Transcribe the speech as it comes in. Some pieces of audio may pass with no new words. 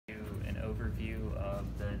of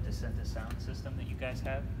the descent to sound system that you guys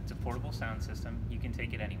have. It's a portable sound system. You can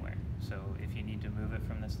take it anywhere. So if you need to move it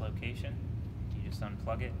from this location, you just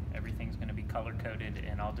unplug it. Everything's going to be color coded,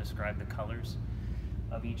 and I'll describe the colors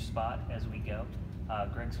of each spot as we go.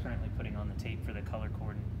 Greg's currently putting on the tape for the color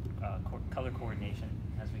coordination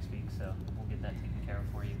as we speak, so we'll get that taken care of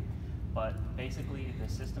for you. But basically the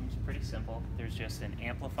system's pretty simple. There's just an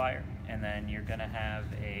amplifier, and then you're going to have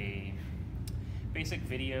a basic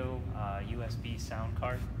video USB sound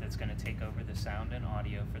card that's going to take over the sound and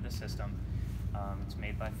audio for the system. It's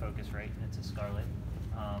made by Focusrite, and it's a Scarlett.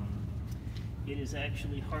 It is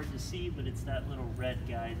actually hard to see, but it's that little red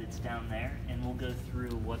guy that's down there, and we'll go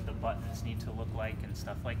through what the buttons need to look like and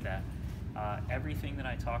stuff like that. Everything that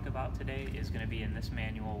I talk about today is going to be in this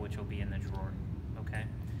manual, which will be in the drawer, okay?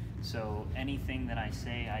 So anything that I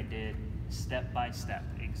say, I did step by step,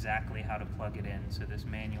 exactly how to plug it in. So this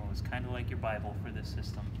manual is kind of like your Bible for this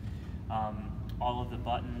system. All of the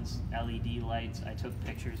buttons, LED lights, I took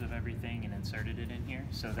pictures of everything and inserted it in here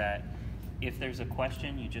so that if there's a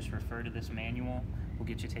question, you just refer to this manual, we'll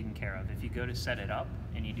get you taken care of. If you go to set it up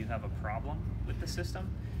and you do have a problem with the system,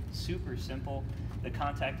 super simple. The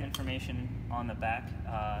contact information on the back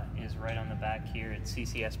is right on the back here at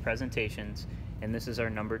CCS Presentations, and this is our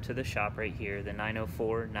number to the shop right here, the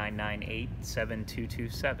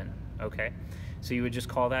 904-998-7227, okay? So you would just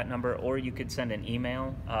call that number, or you could send an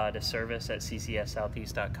email to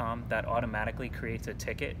service@ccssoutheast.com. That automatically creates a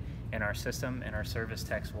ticket in our system, and our service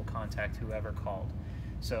techs will contact whoever called.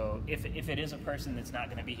 So if it is a person that's not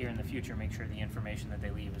going to be here in the future, make sure the information that they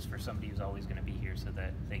leave is for somebody who's always going to be here so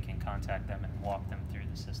that they can contact them and walk them through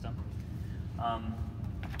the system.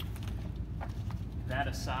 That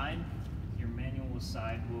aside, your manual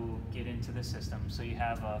aside, we'll get into the system. So you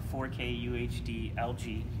have a 4K UHD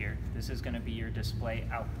LG here. This is going to be your display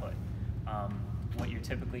output. What you're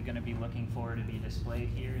typically going to be looking for to be displayed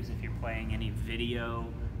here is if you're playing any video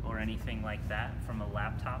or anything like that from a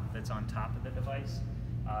laptop that's on top of the device,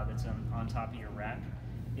 that's on top of your rack.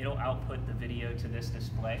 It'll output the video to this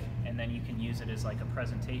display, and then you can use it as like a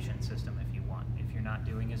presentation system if you want. If you're not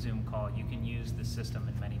doing a Zoom call, you can use the system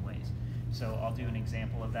in many ways. So I'll do an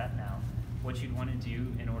example of that now. What you'd want to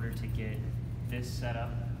do in order to get this set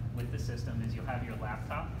up with the system is you'll have your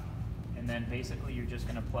laptop, and then basically you're just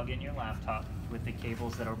going to plug in your laptop with the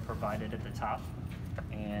cables that are provided at the top.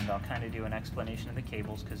 And I'll kind of do an explanation of the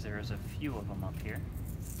cables because there is a few of them up here.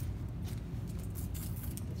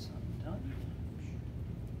 This undone.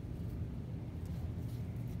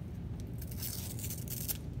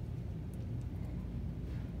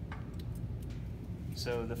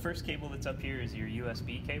 So the first cable that's up here is your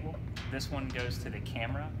USB cable. This one goes to the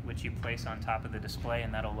camera, which you place on top of the display,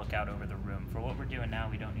 and that'll look out over the room. For what we're doing now,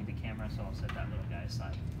 we don't need the camera, so I'll set that little guy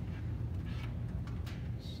aside.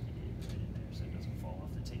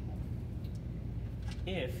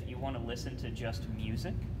 If you want to listen to just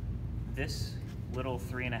music, this little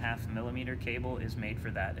 3.5mm cable is made for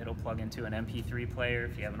that. It'll plug into an MP3 player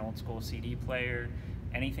if you have an old school CD player,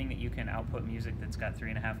 anything that you can output music that's got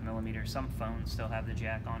 3.5mm. Some phones still have the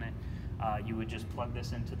jack on it. You would just plug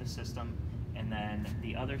this into the system, and then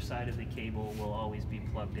the other side of the cable will always be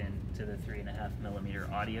plugged in to the 3.5mm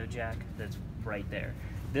audio jack that's right there.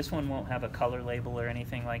 This one won't have a color label or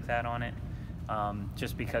anything like that on it.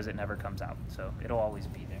 Just because it never comes out, so it'll always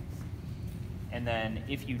be there. And then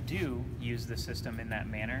if you do use the system in that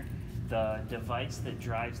manner, the device that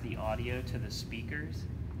drives the audio to the speakers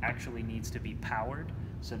actually needs to be powered.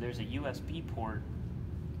 So there's a USB port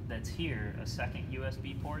that's here, a second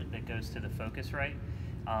USB port that goes to the Focusrite.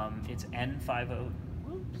 It's N50,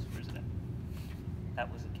 whoops, where's it at? That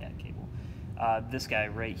was a cat cable. This guy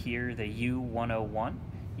right here, the U101.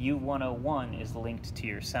 U101 is linked to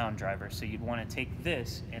your sound driver, so you'd want to take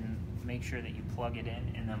this and make sure that you plug it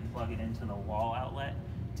in and then plug it into the wall outlet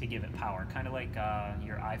to give it power. Kind of like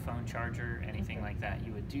your iPhone charger, anything like that.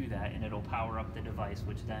 You would do that and it'll power up the device,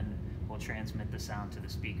 which then will transmit the sound to the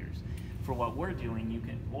speakers. For what we're doing, you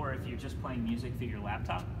can, or if you're just playing music through your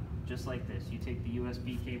laptop, just like this, you take the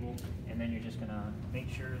USB cable and then you're just gonna make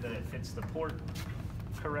sure that it fits the port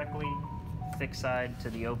correctly, thick side to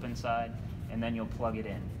the open side, and then you'll plug it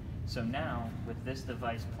in. So now, with this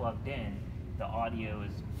device plugged in, the audio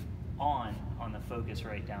is on the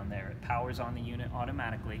Focusrite down there. It powers on the unit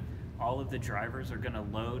automatically. All of the drivers are gonna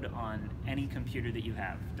load on any computer that you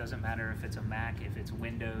have. Doesn't matter if it's a Mac, if it's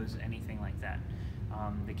Windows, anything like that.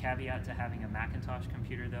 The caveat to having a Macintosh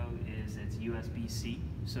computer though is it's USB-C.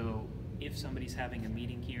 So if somebody's having a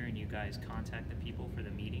meeting here and you guys contact the people for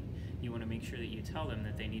the meeting, you wanna make sure that you tell them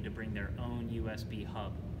that they need to bring their own USB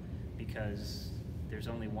hub, because there's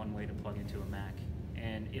only one way to plug into a Mac,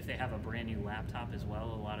 And if they have a brand new laptop as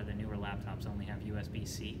well, a lot of the newer laptops only have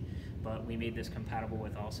USB-C, but we made this compatible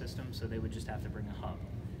with all systems, so they would just have to bring a hub.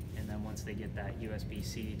 And then once they get that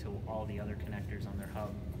USB-C to all the other connectors on their hub,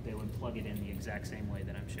 they would plug it in the exact same way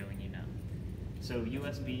that I'm showing you now. So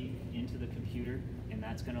USB into the computer, and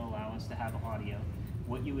that's going to allow us to have audio.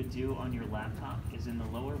 What you would do on your laptop is in the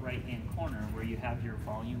lower right-hand corner where you have your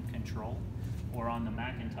volume control, or on the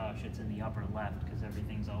Macintosh, it's in the upper left because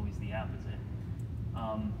everything's always the opposite.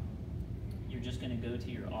 You're just going to go to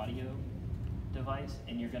your audio device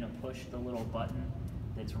and you're going to push the little button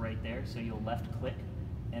that's right there. So you'll left click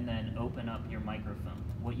and then open up your microphone.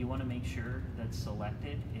 What you want to make sure that's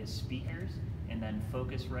selected is speakers and then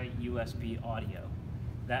Focusrite USB audio.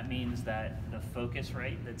 That means that the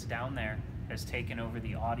Focusrite that's down there has taken over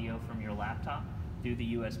the audio from your laptop through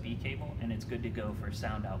the USB cable, and it's good to go for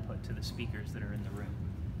sound output to the speakers that are in the room.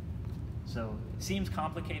 So it seems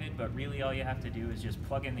complicated, but really all you have to do is just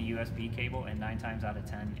plug in the USB cable, and 9 times out of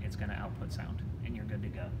 10 it's going to output sound and you're good to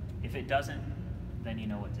go. If it doesn't, then you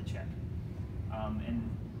know what to check. And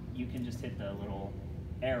you can just hit the little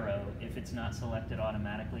arrow. If it's not selected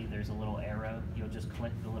automatically, there's a little arrow. You'll just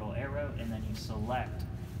click the little arrow and then you select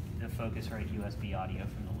the Focusrite USB audio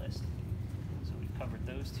from the list. So we've covered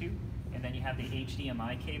those two. And then you have the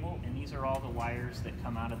HDMI cable, and these are all the wires that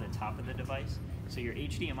come out of the top of the device. So your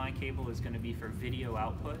HDMI cable is going to be for video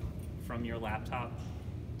output from your laptop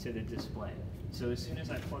to the display. So as soon as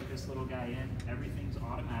I plug this little guy in, everything's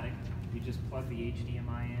automatic. You just plug the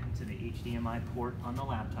HDMI in to the HDMI port on the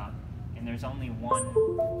laptop, and there's only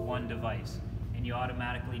one device. And you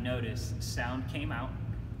automatically notice sound came out.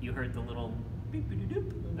 You heard the little beep beep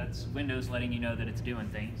doop. That's Windows letting you know that it's doing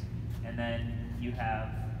things. And then you have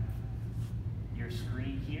your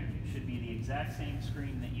screen here should be the exact same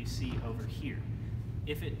screen that you see over here.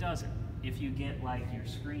 If it doesn't, if you get like your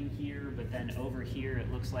screen here, but then over here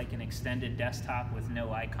it looks like an extended desktop with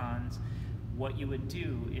no icons, what you would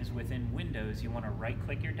do is within Windows, you want to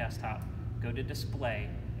right-click your desktop, go to Display,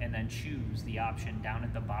 and then choose the option down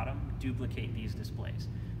at the bottom, Duplicate these displays.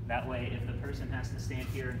 That way, if the person has to stand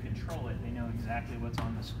here and control it, they know exactly what's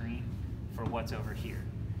on the screen for what's over here.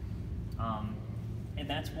 And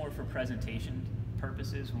that's more for presentation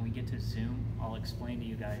purposes. When we get to Zoom, I'll explain to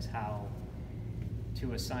you guys how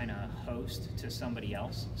to assign a host to somebody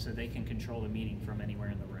else so they can control the meeting from anywhere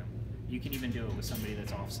in the room. You can even do it with somebody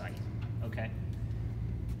that's off-site, okay?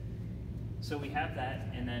 So we have that,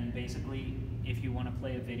 and then basically, if you want to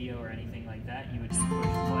play a video or anything like that, you would just push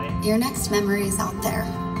play. Your next memory is out there.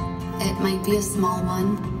 It might be a small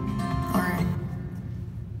one, or...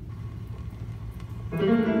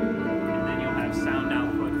 And then you'll have sound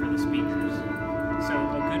output for the speakers. So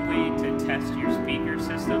a good way to test your speaker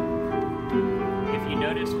system, if you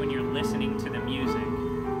notice when you're listening to the music,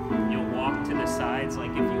 you'll walk to the sides.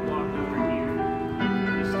 Like if you walk over here,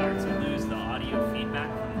 you start to lose the audio feedback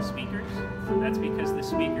from the speakers. That's because the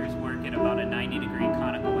speakers work at about a 90-degree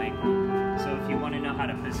conical angle. So if you want to know how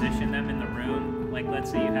to position them in the room, like let's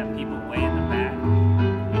say you have people way in the back,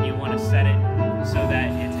 and you want to set it so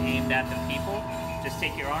that it's aimed at the people, just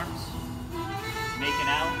take your arms, make it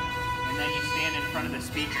out, and then you stand in front of the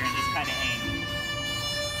speaker and just kind of aim.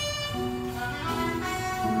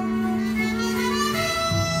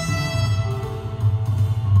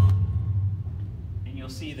 And you'll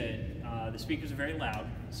see that the speakers are very loud,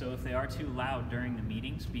 so if they are too loud during the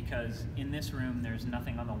meetings, because in this room there's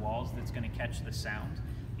nothing on the walls that's going to catch the sound,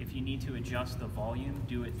 if you need to adjust the volume,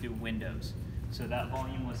 do it through Windows. So that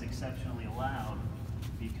volume was exceptionally loud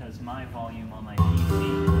because my volume on my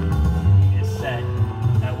PC is set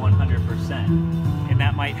at 100%. And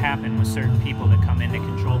that might happen with certain people that come in to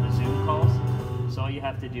control the Zoom calls. So all you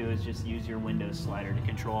have to do is just use your Windows slider to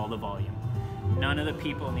control all the volume. None of the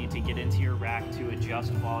people need to get into your rack to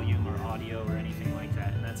adjust volume or audio or anything like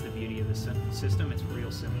that. And that's the beauty of the system. It's real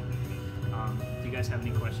simple. Do you guys have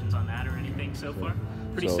any questions on that or anything so far?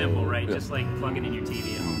 Pretty simple, right? Yeah. Just like plugging in your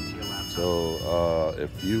TV at home to your laptop. So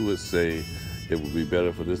if you would say it would be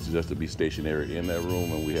better for this just to be stationary in that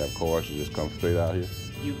room and we have cars to just come straight out here?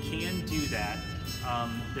 You can do that.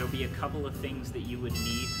 There'll be a couple of things that you would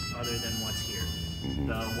need other than what's here. Mm-hmm.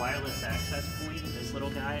 The wireless access point, this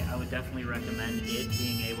little guy, I would definitely recommend it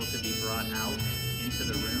being able to be brought out into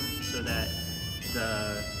the room so that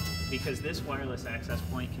because this wireless access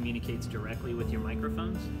point communicates directly with your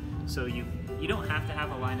microphones, so you don't have to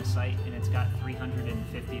have a line of sight, and it's got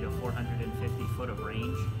 350 to 450 foot of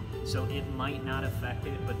range, so it might not affect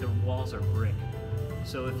it, but the walls are brick.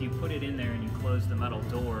 So if you put it in there and you close the metal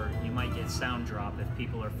door, you might get sound drop if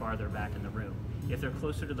people are farther back in the room. If they're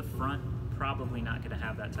closer to the front, probably not going to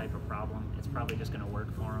have that type of problem. It's probably just going to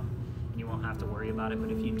work for them. And you won't have to worry about it.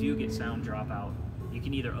 But if you do get sound dropout, you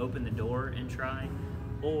can either open the door and try,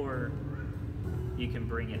 or you can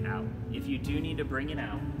bring it out. If you do need to bring it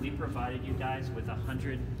out, we provided you guys with a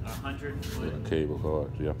 100 foot cable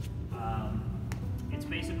cord. Yeah. It's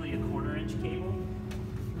basically a 1/4 inch cable,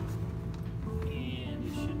 and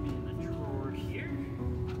it should be in the drawer here.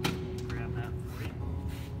 Grab that for you.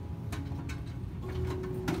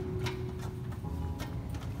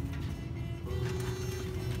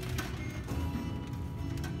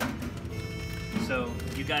 So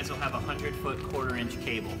you guys will have a 100 foot 1/4 inch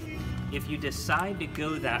cable. If you decide to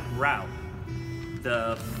go that route,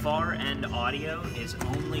 the far end audio is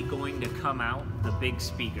only going to come out the big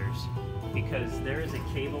speakers, because there is a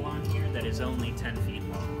cable on here that is only 10 feet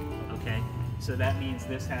long, okay? So that means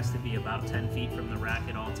this has to be about 10 feet from the rack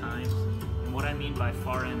at all times. And what I mean by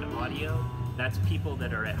far end audio, that's people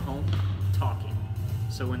that are at home talking.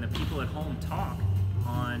 So when the people at home talk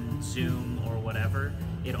on Zoom or whatever,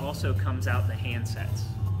 it also comes out the handsets.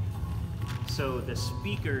 So the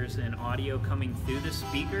speakers and audio coming through the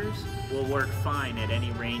speakers will work fine at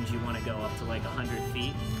any range you want to go, up to like 100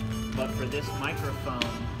 feet. But for this microphone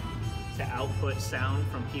to output sound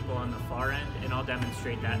from people on the far end, and I'll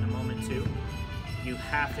demonstrate that in a moment too, you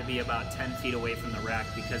have to be about 10 feet away from the rack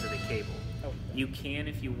because of the cable. You can,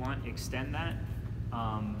 if you want, extend that.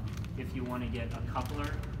 If you want to get a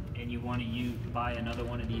coupler and you want to buy another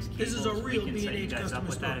one of these cables, this is a real we can set you B&H guys up customer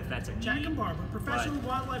with that if that's a need. Jack and Barbara, professional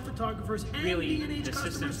wildlife photographers, and really, B&H the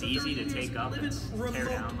customers system's for easy 30 to take years, up live and in tear remote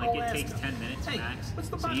down. Like, it takes Alaska. 10 minutes Hey, max, what's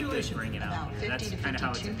the so you could population? bring it out About here. That's 50 to kind of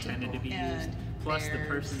how it's 52 intended to be people, used. and Plus, the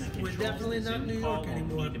person that We're controls definitely the not New Zoom York call will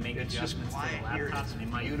anymore. need to make It's just adjustments to quiet the here. laptops, It's and they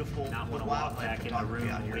might beautiful. not want The to walk wildlife back in the photography room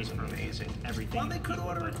out and here wait is for amazing. everything. Well, they could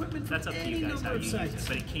order equipment from That's up to any you guys number how of you use it, sites.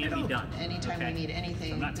 but it They can be don't. done. Anytime okay? we need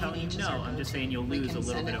anything, I'm not telling you B&H is no, our I'm just go-to. saying you'll We lose can a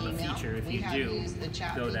little send bit an of a email. feature if we you have do used the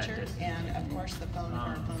chat go that feature, distance. and of course the phone,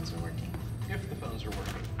 our phones are working. If the phones are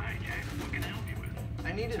working. Hi, Jack. What can I help you with?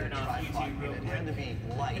 I needed a Turn off tripod, YouTube real and it had to be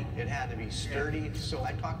light. It had to be sturdy. So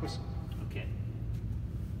I talked with. Okay.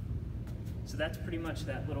 So that's pretty much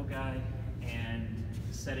that little guy and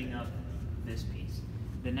setting up this piece.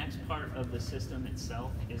 The next part of the system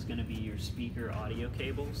itself is going to be your speaker audio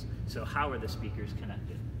cables. So how are the speakers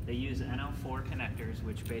connected? They use NL4 connectors,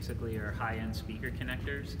 which basically are high-end speaker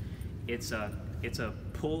connectors. It's a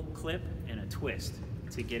pull clip and a twist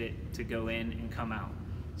to get it to go in and come out.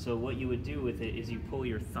 So what you would do with it is you pull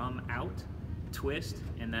your thumb out, twist,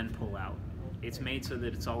 and then pull out. It's made so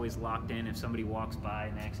that it's always locked in. If somebody walks by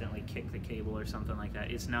and they accidentally kick the cable or something like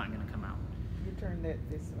that, it's not going to come out. You turn that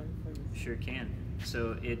this way, please. Sure can.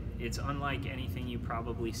 So it's unlike anything you've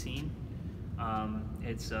probably seen.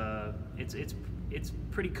 It's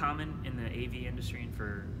pretty common in the AV industry and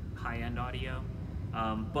for high-end audio,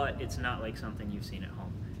 but it's not like something you've seen at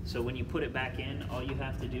home. So when you put it back in, all you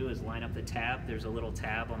have to do is line up the tab. There's a little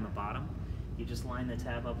tab on the bottom. You just line the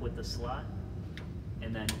tab up with the slot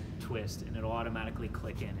and then twist, and it'll automatically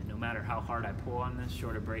click in. And no matter how hard I pull on this,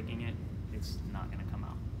 short of breaking it, it's not going to come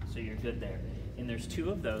out. So you're good there. And there's 2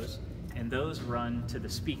 of those, and those run to the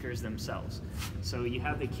speakers themselves. So you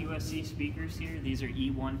have the QSC speakers here. These are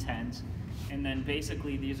E110s. And then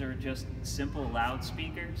basically these are just simple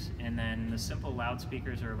loudspeakers, and then the simple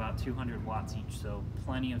loudspeakers are about 200 watts each, so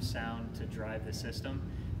plenty of sound to drive the system.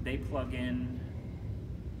 They plug in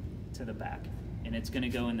to the back, and it's going to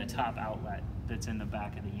go in the top outlet that's in the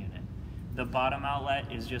back of the unit. The bottom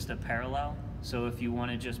outlet is just a parallel, so if you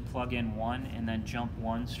want to just plug in one and then jump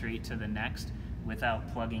one straight to the next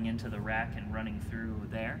without plugging into the rack and running through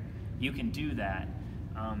there, you can do that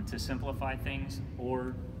to simplify things,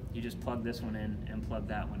 or you just plug this one in and plug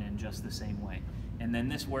that one in just the same way. And then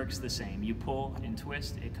this works the same. You pull and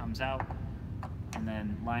twist, it comes out, and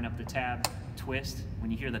then line up the tab, twist.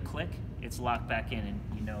 When you hear the click, it's locked back in and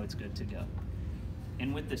you know it's good to go.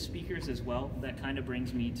 And with the speakers as well, that kind of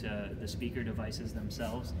brings me to the speaker devices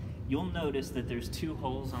themselves. You'll notice that there's 2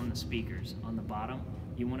 holes on the speakers. On the bottom,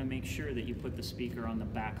 you want to make sure that you put the speaker on the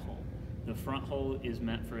back hole. The front hole is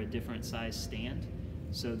meant for a different size stand.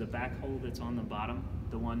 So the back hole that's on the bottom,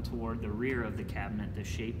 the one toward the rear of the cabinet, the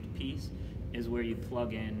shaped piece, is where you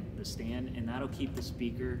plug in the stand, and that'll keep the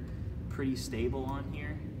speaker pretty stable on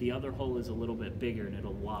here. The other hole is a little bit bigger and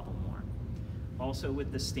it'll wobble more. Also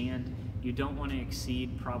with the stand, you don't want to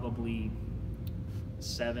exceed probably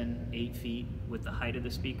 7-8 feet with the height of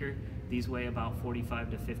the speaker. These weigh about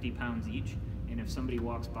 45 to 50 pounds each, and if somebody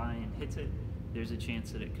walks by and hits it, there's a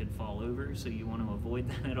chance that it could fall over, so you want to avoid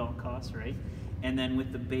that at all costs, right? And then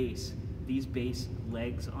with the base, these base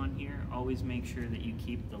legs on here, always make sure that you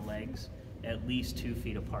keep the legs at least 2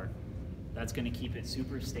 feet apart. That's going to keep it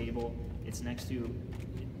super stable. It's next to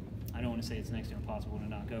I don't want to say it's next to impossible to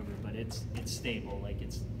knock over, but it's stable. Like,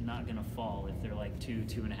 it's not going to fall if they're like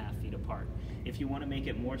 2.5 feet apart. If you want to make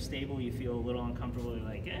it more stable, you feel a little uncomfortable, you're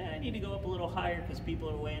like, I need to go up a little higher because people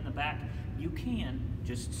are way in the back. You can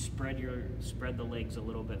just spread the legs a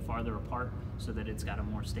little bit farther apart so that it's got a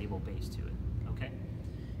more stable base to it. Okay,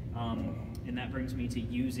 and that brings me to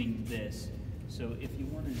using this. So if you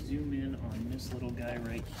want to zoom in on this little guy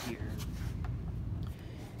right here.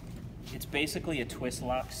 It's basically a twist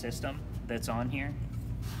lock system that's on here.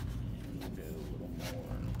 And we'll go a little more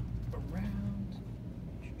around.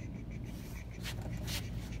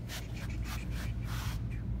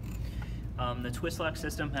 The twist lock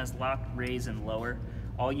system has lock, raise, and lower.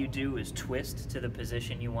 All you do is twist to the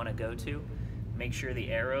position you want to go to. Make sure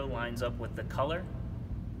the arrow lines up with the color,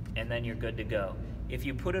 and then you're good to go. If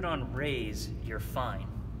you put it on raise, you're fine,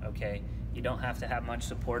 okay? You don't have to have much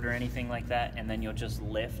support or anything like that, and then you'll just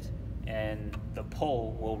lift and the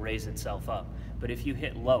pole will raise itself up. But if you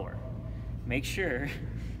hit lower, make sure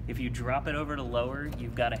if you drop it over to lower,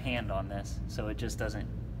 you've got a hand on this so it just doesn't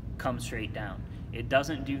come straight down. It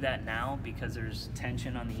doesn't do that now because there's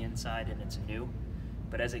tension on the inside and it's new,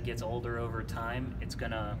 but as it gets older over time, it's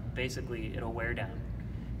gonna, basically, it'll wear down.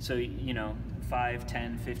 So, you know, 5,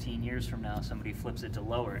 10, 15 years from now, somebody flips it to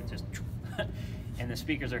lower, it just, and the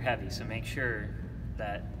speakers are heavy, so make sure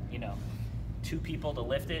that, you know, 2 people to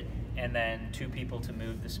lift it, and then 2 people to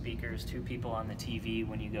move the speakers, 2 people on the TV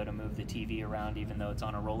when you go to move the TV around, even though it's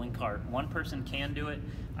on a rolling cart. 1 person can do it.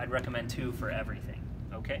 I'd recommend 2 for everything,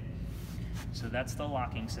 okay? So that's the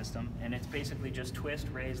locking system, and it's basically just twist,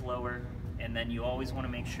 raise, lower, and then you always want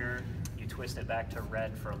to make sure you twist it back to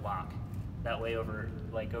red for lock. That way over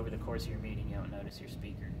the course of your meeting, you don't notice your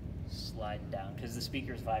speaker slide down, because the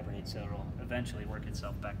speakers vibrate, so it'll eventually work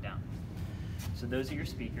itself back down. So those are your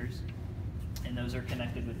speakers, and those are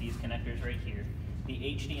connected with these connectors right here. The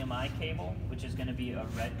HDMI cable, which is going to be a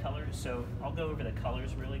red color, so I'll go over the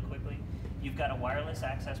colors really quickly. You've got a wireless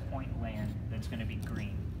access point LAN that's going to be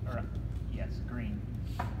green, or yes, green.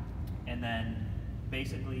 And then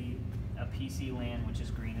basically a PC LAN, which is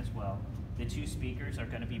green as well. The 2 speakers are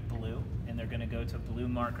going to be blue, and they're going to go to blue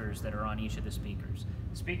markers that are on each of the speakers.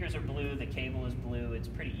 The speakers are blue, the cable is blue, it's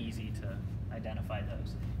pretty easy to identify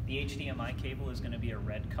those. The HDMI cable is going to be a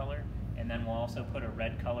red color, and then we'll also put a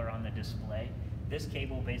red color on the display. This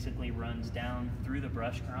cable basically runs down through the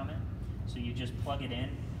brush grommet, so you just plug it in.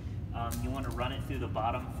 You want to run it through the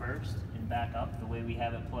bottom first and back up the way we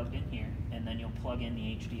have it plugged in here, and then you'll plug in the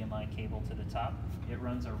HDMI cable to the top. It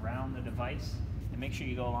runs around the device, and make sure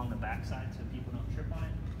you go along the back side so people don't trip on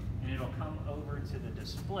it, and it'll come over to the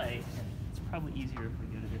display. It's probably easier if we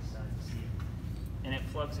go to this side to see it. And it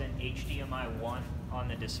plugs in HDMI 1 on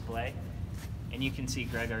the display, and you can see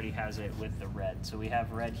Greg already has it with the red. So we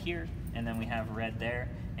have red here, and then we have red there,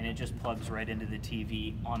 and it just plugs right into the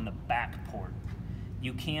TV on the back port.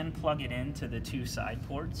 You can plug it into the 2 side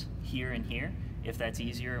ports, here and here, if that's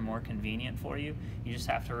easier or more convenient for you. You just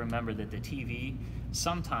have to remember that the TV,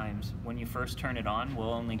 sometimes when you first turn it on, will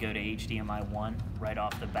only go to HDMI 1 right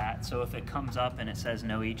off the bat. So if it comes up and it says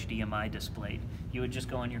no HDMI displayed, you would just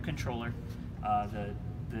go on your controller, the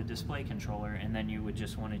display controller, and then you would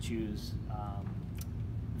just want to choose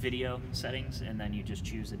video settings, and then you just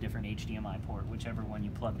choose a different HDMI port, whichever one you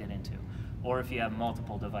plugged it into. Or if you have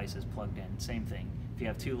multiple devices plugged in, same thing. If you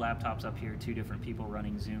have 2 laptops up here, 2 different people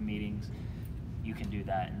running Zoom meetings, you can do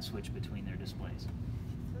that and switch between their displays.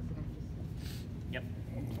 Yep.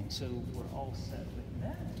 So we're all set with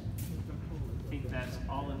that. I think that's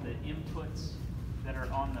all of the inputs that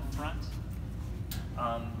are on the front.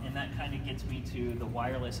 And that kind of gets me to the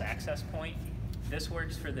wireless access point. This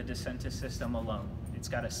works for the Decentis system alone. It's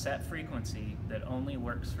got a set frequency that only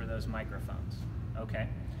works for those microphones, okay?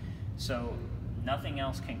 So nothing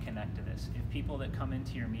else can connect to this. If people that come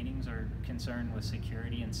into your meetings are concerned with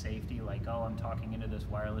security and safety, like, oh, I'm talking into this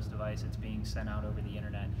wireless device, it's being sent out over the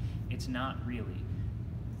internet, it's not really.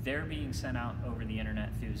 They're being sent out over the internet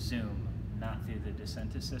through Zoom, not through the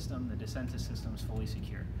Decentis system. The Decentis system is fully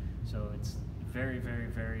secure. So it's very, very,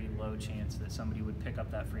 very low chance that somebody would pick up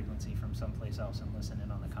that frequency from someplace else and listen in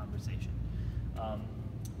on the conversation.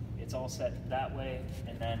 It's all set that way,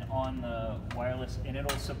 and then on the wireless, and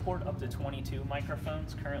it'll support up to 22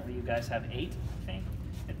 microphones. Currently you guys have 8, I think,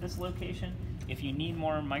 at this location. If you need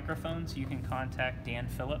more microphones, you can contact Dan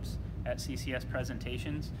Phillips at CCS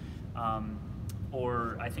Presentations.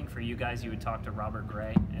 Or I think for you guys, you would talk to Robert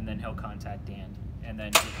Gray, and then he'll contact Dan, and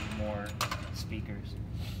then give you more speakers.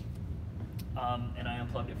 And I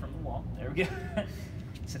unplugged it from the wall. There we go.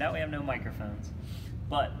 So now we have no microphones.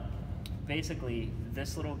 But basically,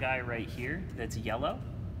 this little guy right here that's yellow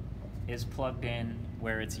is plugged in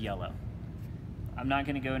where it's yellow. I'm not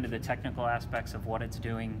going to go into the technical aspects of what it's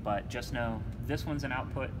doing, but just know this one's an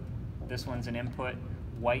output, this one's an input,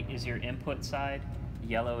 white is your input side,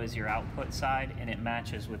 yellow is your output side, and it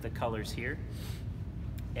matches with the colors here.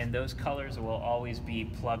 And those colors will always be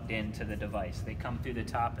plugged into the device. They come through the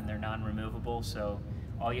top and they're non-removable, so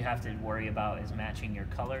all you have to worry about is matching your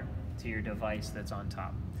color to your device that's on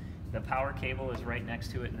top. The power cable is right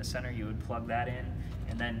next to it in the center. You would plug that in,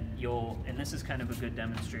 and then and this is kind of a good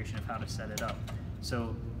demonstration of how to set it up.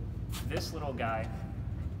 So this little guy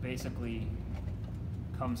basically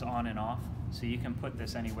comes on and off, so you can put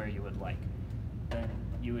this anywhere you would like. Then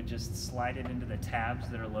you would just slide it into the tabs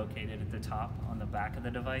that are located at the top on the back of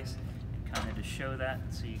the device, and kind of to show that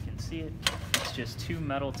so you can see it. It's just 2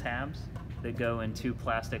 metal tabs that go in 2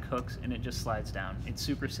 plastic hooks, and it just slides down. It's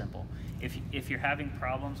super simple. If you're having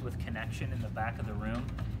problems with connection in the back of the room,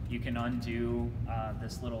 you can undo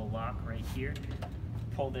this little lock right here,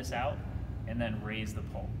 pull this out, and then raise the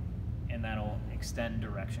pole. And that'll extend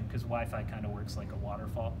direction, because Wi-Fi kind of works like a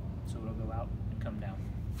waterfall, so it'll go out and come down.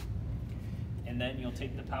 And then you'll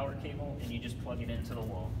take the power cable and you just plug it into the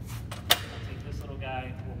wall. Take this little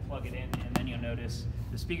guy, we'll plug it in, and then you'll notice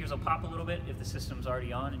the speakers will pop a little bit if the system's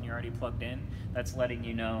already on and you're already plugged in. That's letting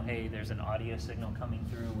you know, hey, there's an audio signal coming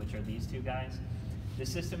through, which are these 2 guys. The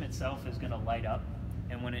system itself is going to light up,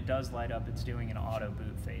 and when it does light up, it's doing an auto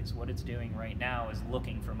boot phase. What it's doing right now is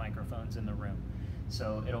looking for microphones in the room.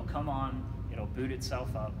 So it'll come on, it'll boot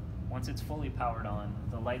itself up. Once it's fully powered on,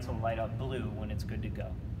 the lights will light up blue when it's good to go.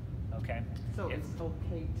 Okay? So it's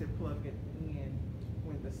okay to plug it in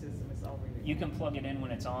when the system is already on? You can plug it in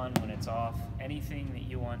when it's on, when it's off. Anything that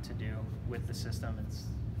you want to do with the system, it's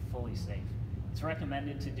fully safe. It's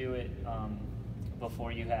recommended to do it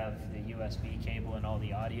before you have the USB cable and all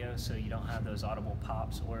the audio, so you don't have those audible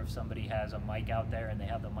pops, or if somebody has a mic out there and they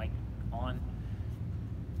have the mic on,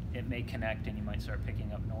 it may connect and you might start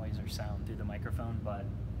picking up noise or sound through the microphone, but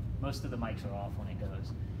most of the mics are off when it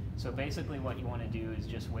goes. So basically what you want to do is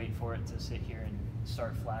just wait for it to sit here and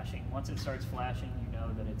start flashing. Once it starts flashing, you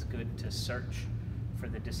know that it's good to search for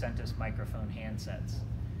the Decentis microphone handsets.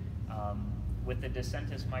 With the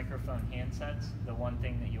Decentis microphone handsets, the one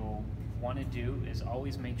thing that you'll want to do is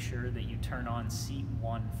always make sure that you turn on seat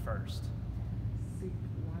 1 first. Seat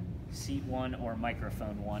 1? Seat 1 or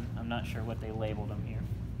microphone 1. I'm not sure what they labeled them here.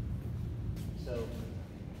 So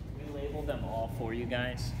we labeled them all for you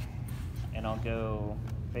guys, and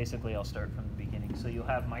basically I'll start from the beginning. So you'll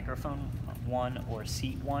have microphone 1 or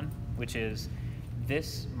seat 1, which is,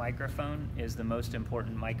 this microphone is the most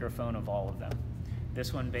important microphone of all of them.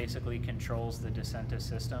 This one basically controls the Decentis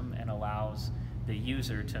system and allows the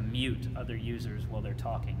user to mute other users while they're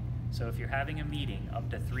talking. So if you're having a meeting, up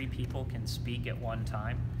to 3 people can speak at one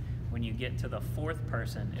time. When you get to the 4th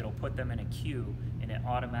person, it'll put them in a queue and it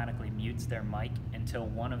automatically mutes their mic until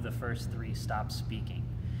one of the first 3 stops speaking.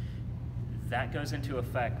 That goes into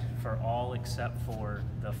effect for all except for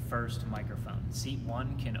the first microphone. Seat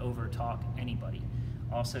 1 can overtalk anybody.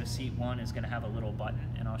 Also, seat 1 is going to have a little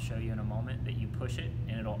button, and I'll show you in a moment, that you push it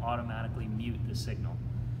and it'll automatically mute the signal.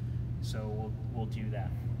 So we'll do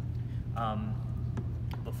that.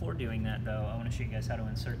 Before doing that though, I want to show you guys how to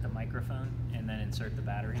insert the microphone and then insert the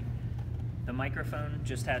battery. The microphone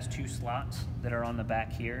just has 2 slots that are on the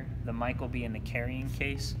back here. The mic will be in the carrying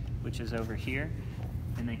case, which is over here,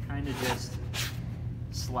 and they kind of just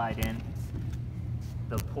slide in.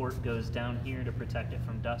 The port goes down here to protect it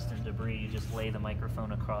from dust and debris. You just lay the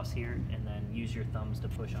microphone across here and then use your thumbs to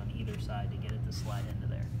push on either side to get it to slide into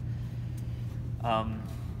there.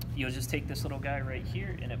 You'll just take this little guy right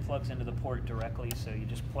here and it plugs into the port directly, so you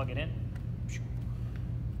just plug it in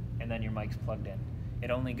and then your mic's plugged in.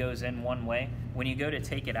 It only goes in one way. When you go to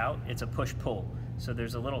take it out, it's a push-pull. So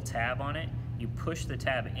there's a little tab on it. You push the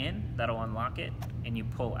tab in, that'll unlock it, and you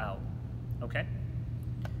pull out, okay?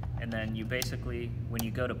 And then you basically, when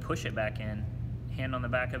you go to push it back in, hand on the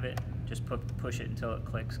back of it, just push it until it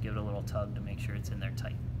clicks, give it a little tug to make sure it's in there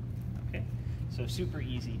tight, okay? So super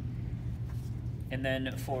easy. And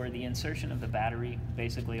then for the insertion of the battery,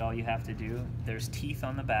 basically all you have to do, there's teeth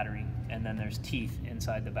on the battery, and then there's teeth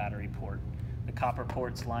inside the battery port. The copper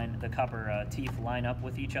teeth line up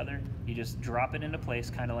with each other. You just drop it into place,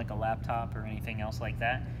 kind of like a laptop or anything else like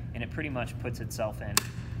that, and it pretty much puts itself in.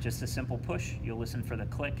 Just a simple push, you'll listen for the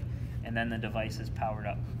click, and then the device is powered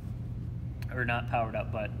up. Or not powered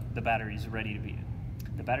up, but the battery's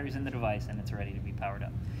in the device and it's ready to be powered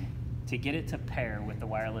up. To get it to pair with the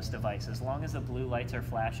wireless device, as long as the blue lights are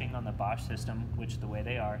flashing on the Bosch system, which the way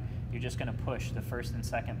they are, you're just gonna push the first and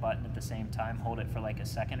second button at the same time, hold it for like a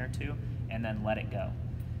second or 2, and then let it go.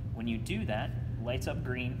 When you do that, lights up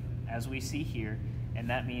green, as we see here, and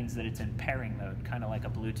that means that it's in pairing mode, kind of like a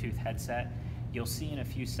Bluetooth headset. You'll see in a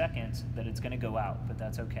few seconds that it's going to go out, but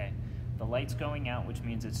that's okay. The light's going out, which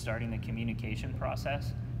means it's starting the communication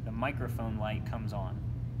process. The microphone light comes on.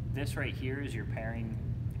 This right here is your pairing,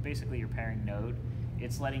 basically your pairing node.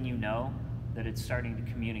 It's letting you know that it's starting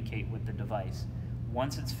to communicate with the device.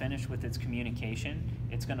 Once it's finished with its communication,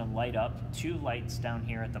 it's going to light up 2 lights down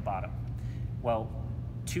here at the bottom. Well,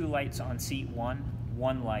 2 lights on seat 1,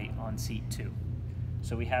 1 light on seat 2.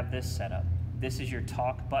 So we have this set up. This is your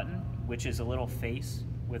talk button, which is a little face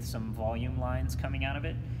with some volume lines coming out of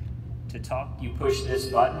it. To talk, you push this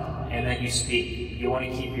button and then you speak. You want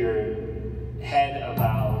to keep your head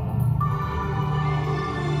about,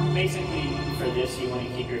 basically for this you want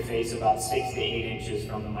to keep your face about 6 to 8 inches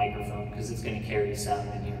from the microphone because it's going to carry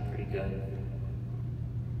sound in here pretty good.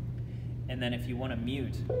 And then if you want to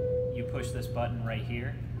mute, you push this button right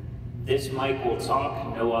here. This mic will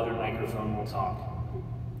talk, no other microphone will talk.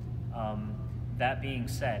 That being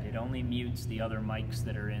said, it only mutes the other mics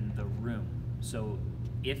that are in the room. So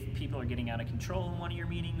if people are getting out of control in one of your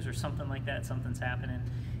meetings or something like that, something's happening,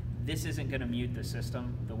 this isn't going to mute the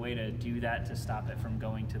system. The way to do that to stop it from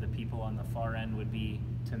going to the people on the far end would be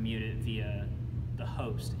to mute it via the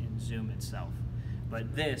host in Zoom itself.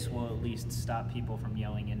 But this will at least stop people from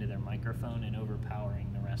yelling into their microphone and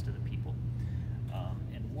overpowering the rest of the people.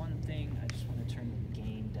 And one thing, I just want to turn the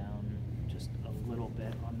gain down just a little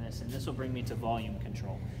bit on this, and this will bring me to volume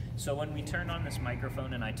control. So when we turned on this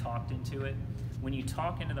microphone and I talked into it, when you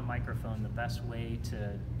talk into the microphone, the best way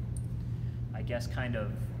to, I guess, kind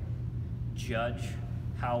of judge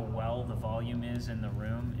how well the volume is in the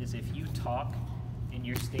room is if you talk and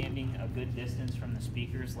you're standing a good distance from the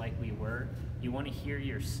speakers like we were, you want to hear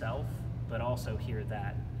yourself, but also hear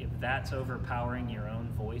that. If that's overpowering your own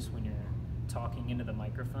voice when you're talking into the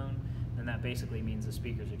microphone, then that basically means the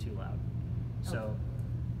speakers are too loud. So,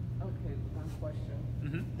 Okay, one question.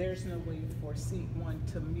 Mhm. There's no way for seat 1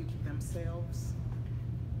 to mute themselves?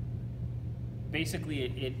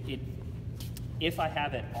 basically if I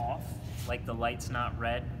have it off, like the light's not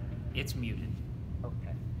red, it's muted.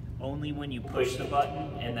 Okay. Only when you push the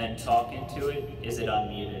button and then talk into it is it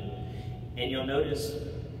unmuted. And you'll notice,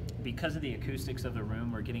 because of the acoustics of the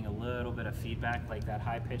room, we're getting a little bit of feedback, like that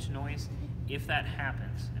high-pitched noise. If that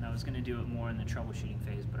happens, and I was going to do it more in the troubleshooting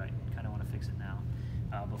phase, but I kind of want to fix it now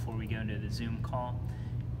before we go into the Zoom call.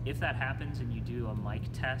 If that happens and you do a mic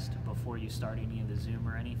test before you start any of the Zoom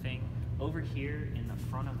or anything, over here in the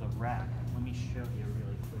front of the rack, let me show you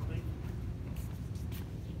really quickly.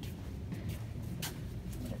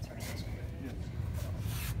 I'm going to turn this way.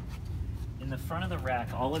 In the front of the rack,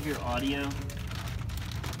 all of your audio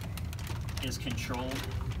is controlled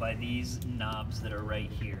by these knobs that are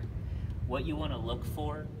right here. What you want to look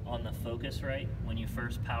for on the Focusrite when you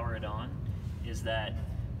first power it on is that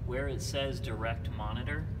where it says direct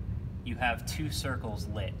monitor, you have two circles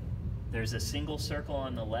lit. There's a single circle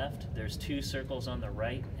on the left, there's two circles on the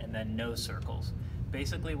right, and then no circles.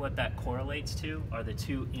 Basically what that correlates to are the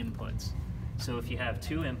two inputs. So if you have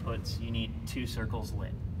two inputs, you need two circles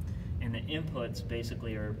lit. And the inputs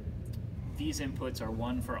basically are, these inputs are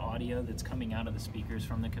one for audio that's coming out of the speakers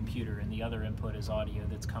from the computer, and the other input is audio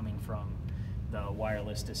that's coming from the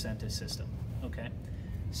wireless Decentis system, okay?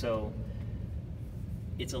 So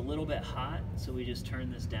it's a little bit hot, so we just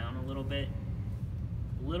turn this down a little bit.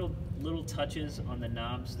 Little touches on the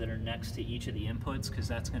knobs that are next to each of the inputs, because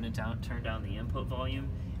that's going to turn down the input volume.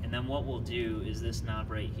 And then what we'll do is this knob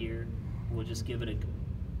right here, we'll just give it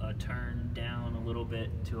a turn down a little bit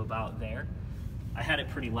to about there. I had it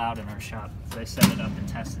pretty loud in our shop, but I set it up and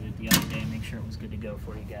tested it the other day, make sure it was good to go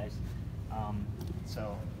for you guys.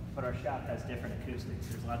 But our shop has different acoustics.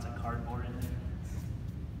 There's lots of cardboard in there.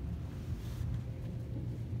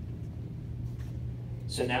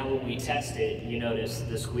 So now when we test it, you notice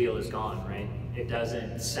the squeal is gone, right? It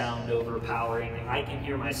doesn't sound overpowering. I can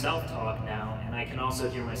hear myself talk now, and I can also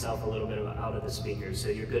hear myself a little bit out of the speakers, so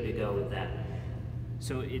you're good to go with that.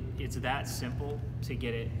 So it's that simple to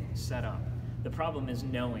get it set up. The problem is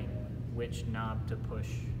knowing which knob to push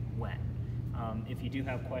when. If you do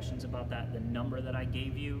have questions about that, the number that I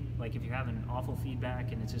gave you, like if you're having awful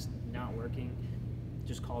feedback and it's just not working,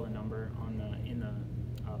 just call the number in the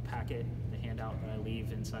packet, the handout that I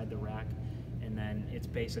leave inside the rack, and then it's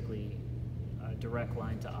basically a direct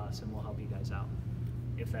line to us, and we'll help you guys out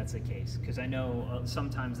if that's the case. Because I know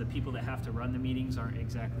sometimes the people that have to run the meetings aren't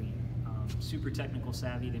exactly super technical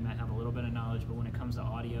savvy. They might have a little bit of knowledge, but when it comes to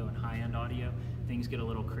audio and high-end audio, things get a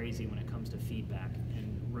little crazy when it comes to feedback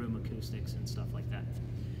and room acoustics and stuff like that.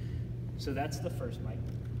 So that's the first mic.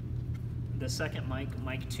 The second mic,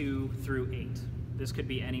 mic 2 through 8. This could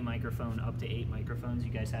be any microphone, up to 8 microphones.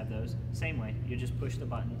 You guys have those. Same way, you just push the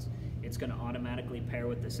buttons. It's gonna automatically pair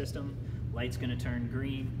with the system. Light's gonna turn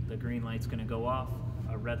green, the green light's gonna go off,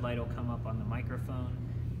 a red light will come up on the microphone.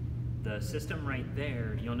 The system right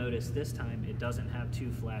there, you'll notice this time it doesn't have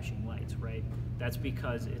 2 flashing lights, right? That's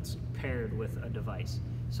because it's paired with a device.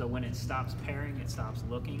 So when it stops pairing, it stops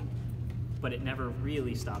looking, but it never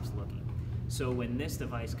really stops looking. So when this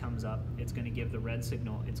device comes up, it's gonna give the red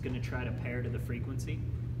signal. It's gonna try to pair to the frequency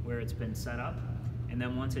where it's been set up. And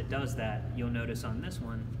then once it does that, you'll notice on this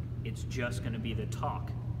one, it's just gonna be the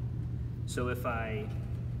talk. So if I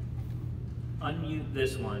unmute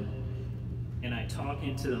this one and I talk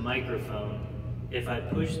into the microphone, if I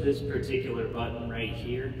push this particular button right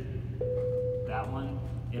here, that one,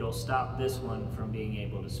 it'll stop this one from being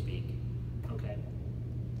able to speak, okay?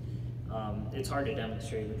 It's hard to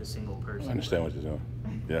demonstrate with a single person. I understand what you're doing.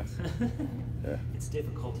 Yeah. Yeah. It's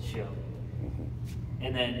difficult to show.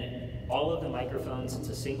 And then all of the microphones, it's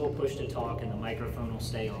a single push to talk and the microphone will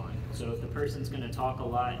stay on. So if the person's gonna talk a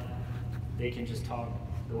lot, they can just talk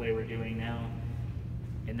the way we're doing now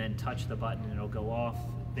and then touch the button and it'll go off.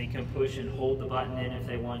 They can push and hold the button in if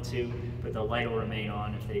they want to, but the light will remain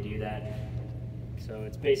on if they do that. So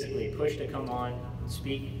it's basically push to come on,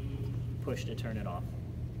 speak, push to turn it off.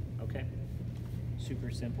 Okay?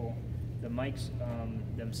 Super simple. The mics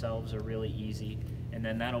themselves are really easy, and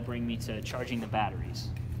then that'll bring me to charging the batteries.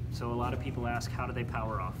 So a lot of people ask, how do they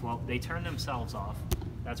power off? Well, they turn themselves off.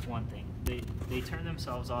 That's one thing. They turn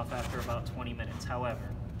themselves off after about 20 minutes. However,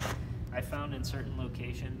 I found in certain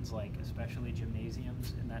locations, like especially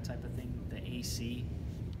gymnasiums and that type of thing, the AC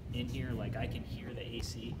in here, like I can hear the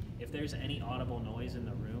AC. If there's any audible noise in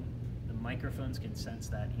the room, the microphones can sense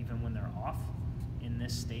that even when they're off in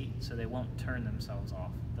this state, so they won't turn themselves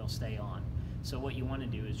off. They'll stay on. So what you want to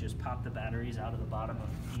do is just pop the batteries out of the bottom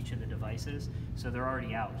of each of the devices, so they're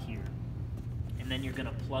already out here. And then you're going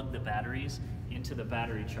to plug the batteries into the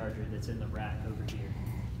battery charger that's in the rack over here.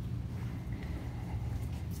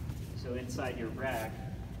 So inside your rack,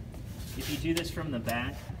 if you do this from the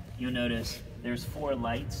back, you'll notice there's 4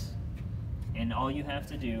 lights, and all you have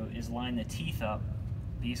to do is line the teeth up,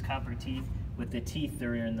 these copper teeth, with the teeth that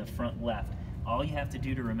are in the front left. All you have to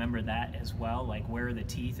do to remember that as well, like where are the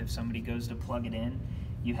teeth if somebody goes to plug it in,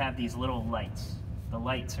 you have these little lights. The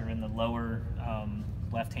lights are in the lower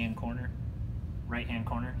left-hand corner, right-hand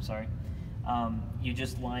corner, sorry. You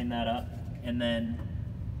just line that up, and then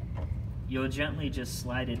you'll gently just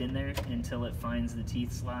slide it in there until it finds the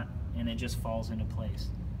teeth slot, and it just falls into place,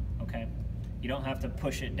 okay? You don't have to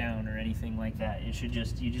push it down or anything like that. It should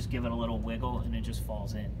just, you just give it a little wiggle and it just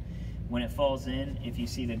falls in. When it falls in, if you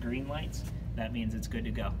see the green lights, that means it's good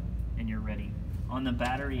to go and you're ready. On the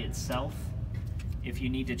battery itself, if you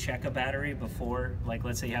need to check a battery before, like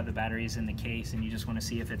let's say you have the batteries in the case and you just want to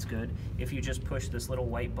see if it's good, if you just push this little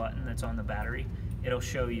white button that's on the battery, it'll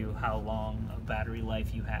show you how long of battery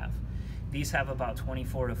life you have. These have about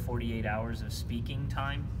 24 to 48 hours of speaking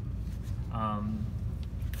time.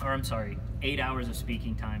 Or I'm sorry, 8 hours of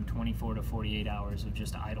speaking time, 24 to 48 hours of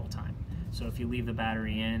just idle time. So if you leave the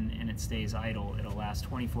battery in and it stays idle, it'll last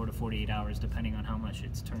 24 to 48 hours depending on how much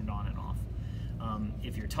it's turned on and off.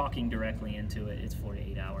 If you're talking directly into it, it's 4 to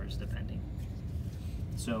 8 hours depending.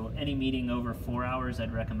 So any meeting over 4 hours,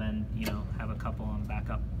 I'd recommend, you know, have a couple on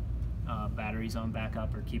backup, batteries on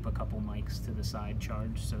backup, or keep a couple mics to the side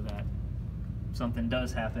charged so that if something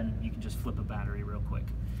does happen, you can just flip a battery real quick.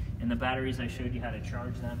 And the batteries, I showed you how to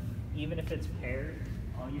charge them. Even if it's paired,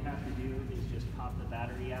 all you have to do is just pop the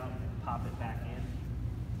battery out, pop it back in,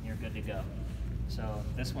 and you're good to go. So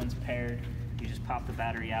this one's paired, you just pop the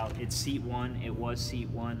battery out. It's seat 1, it was seat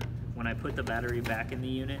 1. When I put the battery back in the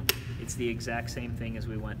unit, it's the exact same thing as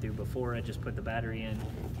we went through before. I just put the battery in,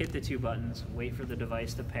 hit the 2 buttons, wait for the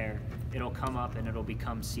device to pair. It'll come up and it'll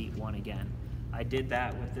become seat 1 again. I did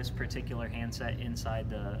that with this particular handset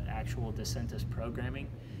inside the actual Decentis programming,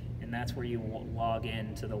 and that's where you log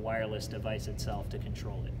in to the wireless device itself to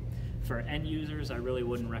control it. For end users, I really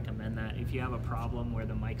wouldn't recommend that. If you have a problem where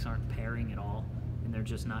the mics aren't pairing at all and they're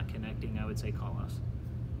just not connecting, I would say call us.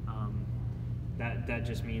 That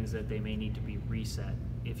just means that they may need to be reset.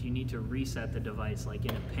 If you need to reset the device, like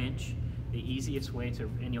in a pinch, the easiest way to,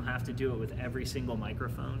 and you'll have to do it with every single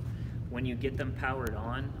microphone, when you get them powered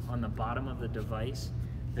on the bottom of the device,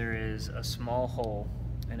 there is a small hole,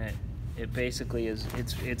 and it basically is,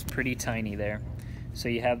 it's pretty tiny there. So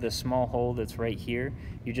you have this small hole that's right here.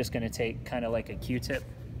 You're just gonna take kind of like a Q-tip.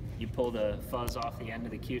 You pull the fuzz off the end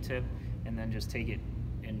of the Q-tip and then just take it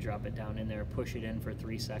and drop it down in there, push it in for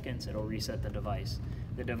 3 seconds, it'll reset the device.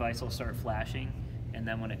 The device will start flashing and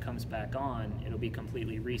then when it comes back on, it'll be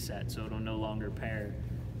completely reset, so it'll no longer pair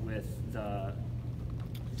with the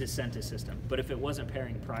Decenta system. But if it wasn't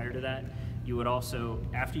pairing prior to that, you would also,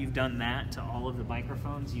 after you've done that to all of the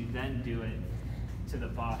microphones, you then do it to the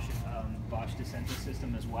Bosch Decenta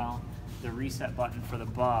system as well. The reset button for the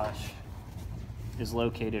Bosch is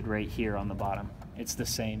located right here on the bottom. It's the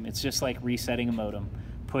same. It's just like resetting a modem.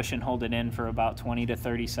 Push and hold it in for about 20 to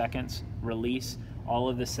 30 seconds, release. All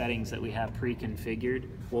of the settings that we have pre-configured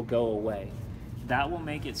will go away. That will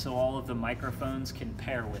make it so all of the microphones can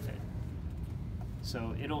pair with it.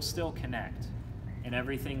 So it'll still connect and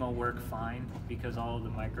everything will work fine because all of the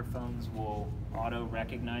microphones will auto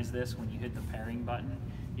recognize this when you hit the pairing button.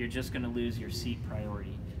 You're just going to lose your seat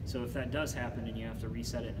priority. So if that does happen and you have to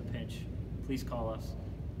reset it in a pinch, please call us.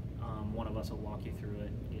 One of us will walk you through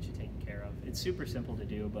it, get you taken care of. It's super simple to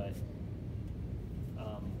do, but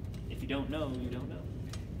if you don't know, you don't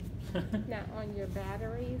know. Now, on your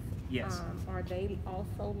batteries, yes. Are they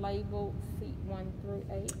also labeled seat 1 through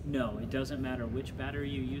 8? No, it doesn't matter which battery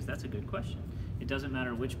you use. That's a good question. It doesn't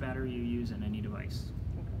matter which battery you use in any device.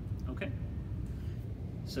 Okay?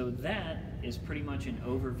 So that is pretty much an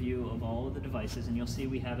overview of all of the devices, and you'll see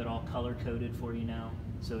we have it all color-coded for you now,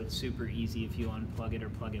 so it's super easy if you unplug it or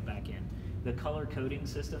plug it back in. The color coding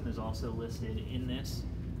system is also listed in this,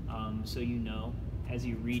 so you know, as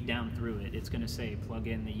you read down through it, it's going to say plug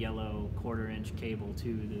in the yellow 1/4-inch cable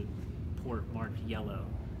to the port marked yellow.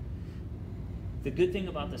 The good thing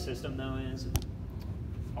about the system, though, is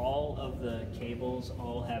all of the cables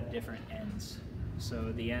all have different ends.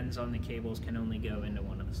 So the ends on the cables can only go into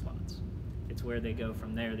one of the slots. It's where they go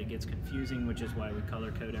from there that gets confusing, which is why we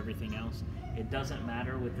color code everything else. It doesn't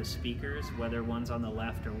matter with the speakers whether one's on the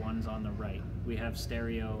left or one's on the right. We have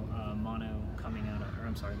stereo mono coming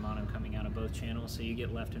out of both channels, so you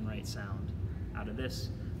get left and right sound out of this,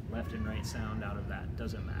 left and right sound out of that.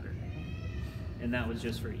 Doesn't matter. And that was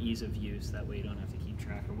just for ease of use. That way you don't have to keep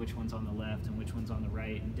track of which one's on the left and which one's on the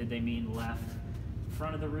right. And did they mean left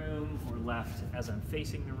front of the room or left as I'm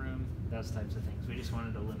facing the room? Those types of things. We just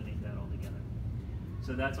wanted to eliminate that altogether.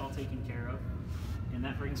 So that's all taken care of. And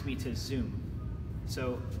that brings me to Zoom.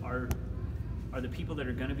 So are the people that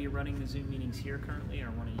are going to be running the Zoom meetings here currently, or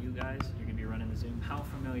one of you guys, you're going to be running the Zoom? How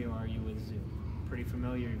familiar are you with Zoom? Pretty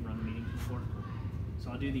familiar? You've run the meetings before? So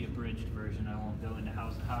I'll do the abridged version. I won't go into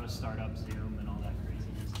how to start up Zoom and all that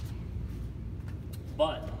craziness.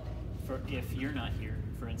 But if you're not here,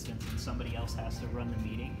 for instance, and somebody else has to run the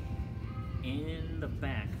meeting, in the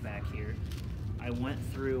back here, I went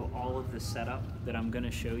through all of the setup that I'm going to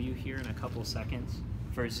show you here in a couple seconds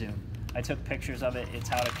for Zoom. I took pictures of it. It's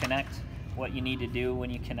how to connect, what you need to do when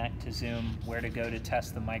you connect to Zoom, where to go to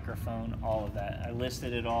test the microphone, all of that. I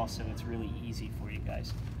listed it all so it's really easy for you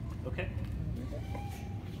guys. Okay?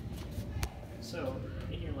 So,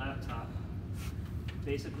 in your laptop,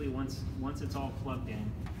 basically once it's all plugged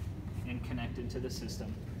in and connected to the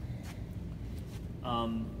system,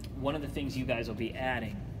 one of the things you guys will be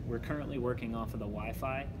adding, we're currently working off of the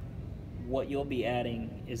Wi-Fi. What you'll be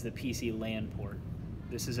adding is the PC LAN port.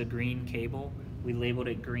 This is a green cable. We labeled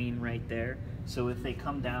it green right there. So if they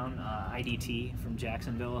come down, IDT from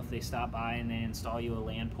Jacksonville, if they stop by and they install you a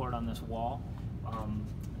LAN port on this wall,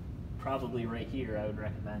 probably right here I would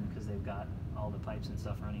recommend, because they've got all the pipes and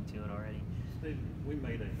stuff running to it already. We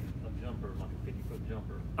made a jumper, like a 50-foot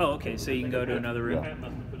jumper. Oh, okay, so you can go to another room. Pat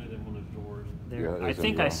must have put it in one of those drawers. Yeah, I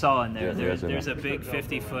think I saw in there, Yeah, there's a big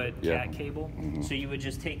 50-foot Yeah. cat cable. So you would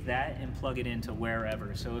just take that and plug it into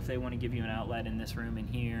wherever. So if they want to give you an outlet in this room in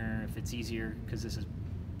here, if it's easier, because this is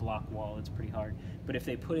block wall, it's pretty hard. But if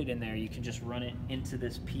they put it in there, you can just run it into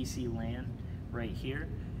this PC LAN right here.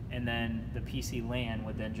 And then the PC LAN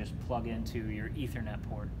would then just plug into your Ethernet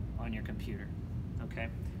port on your computer. Okay?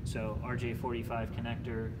 So RJ45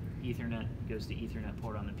 connector, Ethernet goes to Ethernet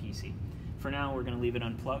port on the PC. For now, we're going to leave it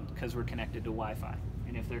unplugged because we're connected to Wi-Fi.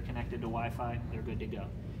 And if they're connected to Wi-Fi, they're good to go.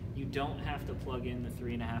 You don't have to plug in the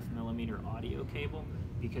 3.5mm audio cable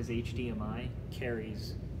because HDMI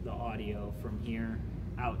carries the audio from here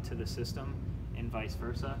out to the system and vice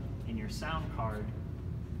versa. And your sound card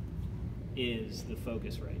is the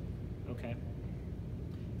Focusrite. Okay?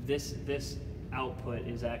 This output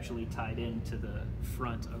is actually tied into the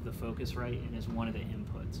front of the Focusrite and is one of the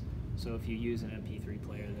inputs. So if you use an MP3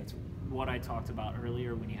 player, that's what I talked about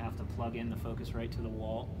earlier when you have to plug in the Focusrite to the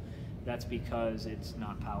wall. That's because it's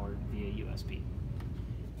not powered via USB.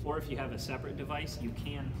 Or if you have a separate device, you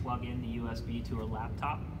can plug in the USB to a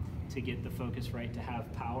laptop to get the Focusrite to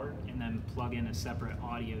have power and then plug in a separate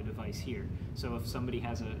audio device here. So if somebody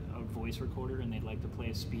has a voice recorder and they'd like to play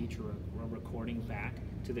a speech or a recording back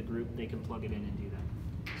to the group, they can plug it in and do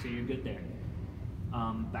that. So you're good there.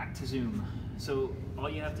 Back to Zoom. So all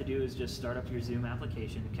you have to do is just start up your Zoom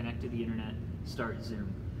application, connect to the internet, start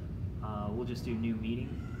Zoom. We'll just do new meeting.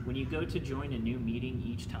 When you go to join a new meeting,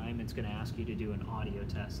 each time it's going to ask you to do an audio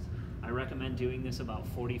test. I recommend doing this about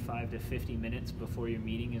 45 to 50 minutes before your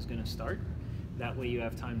meeting is going to start. That way you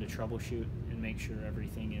have time to troubleshoot and make sure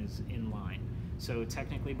everything is in line. So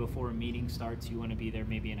technically before a meeting starts, you want to be there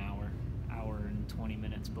maybe an hour and 20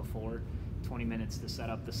 minutes before. 20 minutes to set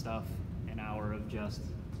up the stuff, an hour of just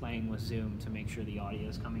playing with Zoom to make sure the audio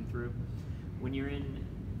is coming through. When you're in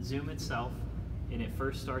Zoom itself, and it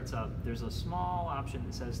first starts up, there's a small option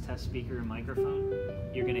that says test speaker and microphone.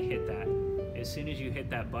 You're gonna hit that. As soon as you hit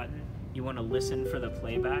that button, you wanna listen for the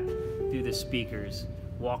playback through the speakers.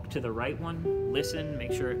 Walk to the right one, listen,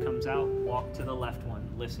 make sure it comes out. Walk to the left one,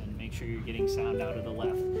 listen, make sure you're getting sound out of the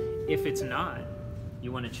left. If it's not,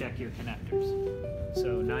 you wanna check your connectors.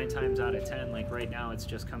 So 9 times out of 10, like right now, it's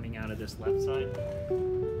just coming out of this left side.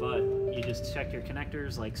 But you just check your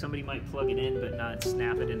connectors, like somebody might plug it in but not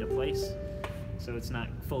snap it into place. So it's not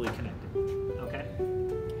fully connected, okay?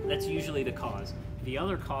 That's usually the cause. The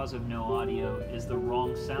other cause of no audio is the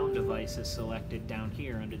wrong sound device is selected down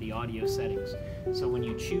here under the audio settings. So when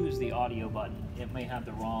you choose the audio button, it may have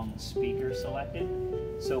the wrong speaker selected.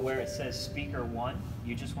 So where it says speaker 1,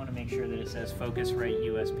 you just want to make sure that it says Focusrite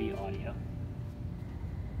USB audio.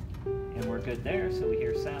 And we're good there, so we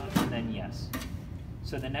hear sound, and then yes.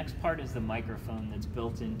 So the next part is the microphone that's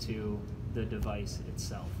built into the device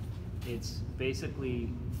itself. It's basically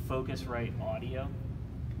Focusrite audio.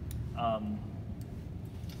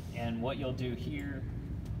 And what you'll do here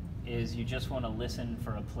is you just want to listen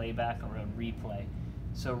for a playback or a replay.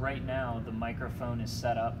 So right now the microphone is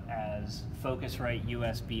set up as Focusrite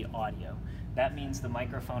USB audio. That means the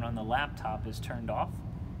microphone on the laptop is turned off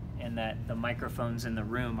and that the microphones in the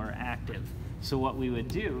room are active. So what we would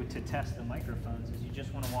do to test the microphones is you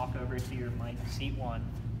just want to walk over to your mic, seat 1,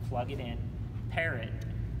 plug it in, pair it,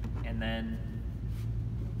 and then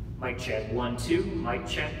mic check 1 2, mic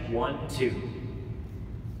check 1 2,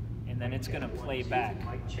 and then it's going to play back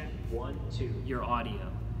mic check 1 2 your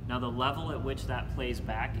audio. Now the level at which that plays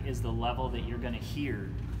back is the level that you're going to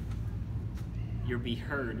hear. You'll be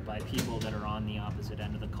heard by people that are on the opposite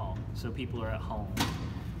end of the call. So people are at home.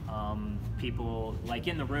 People like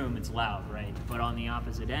in the room, it's loud, right? But on the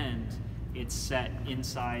opposite end, it's set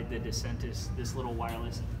inside the Decentis. This little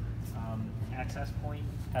wireless access point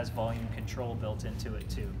has volume control built into it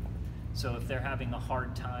too. So if they're having a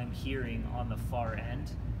hard time hearing on the far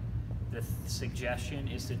end, the suggestion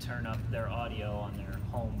is to turn up their audio on their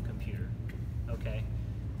home computer, okay?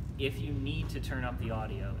 If you need to turn up the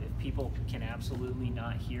audio, if people can absolutely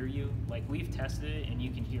not hear you, like we've tested it and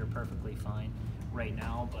you can hear perfectly fine right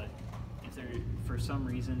now, but if they're, for some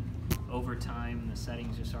reason, over time, the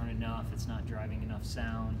settings just aren't enough, it's not driving enough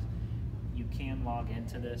sound, you can log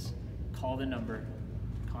into this, call the number,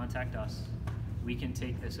 contact us. We can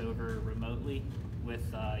take this over remotely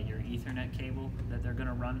with your Ethernet cable that they're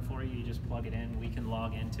gonna run for you. You just plug it in, we can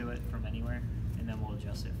log into it from anywhere, and then we'll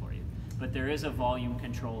adjust it for you. But there is a volume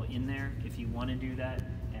control in there if you wanna do that,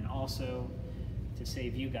 and also to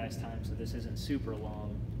save you guys time so this isn't super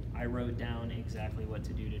long, I wrote down exactly what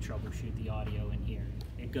to do to troubleshoot the audio in here.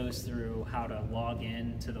 It goes through how to log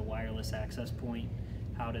in to the wireless access point,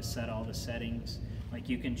 how to set all the settings. Like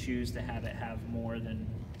you can choose to have it have more than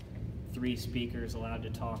 3 speakers allowed to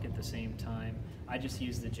talk at the same time. I just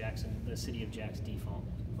use the City of Jack's default,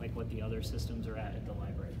 like what the other systems are at the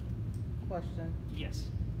library. Question. Yes.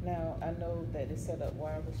 Now, I know that it's set up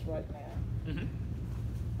wireless right now.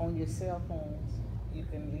 Mm-hmm. On your cell phones, you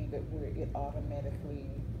can leave it where it automatically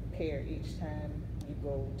pair each time you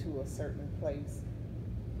go to a certain place.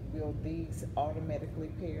 Will these automatically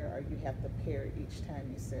pair, or you have to pair it each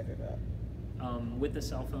time you set it up? With the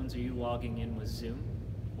cell phones, are you logging in with Zoom?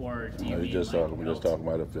 Or do you No, mean just like talking, we're just talking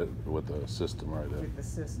about if it, with the system right there. With the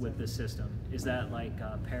system? with the system? Is that like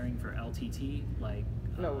pairing for LTT? Like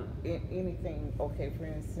No, anything. Okay, for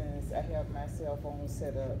instance, I have my cell phone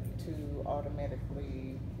set up to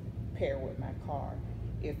automatically pair with my car.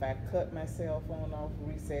 If I cut my cell phone off,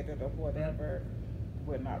 reset it or whatever,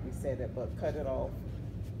 well, not reset it, but cut it off,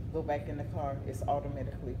 go back in the car, it's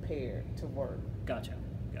automatically paired to work. Gotcha.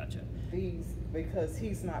 These, because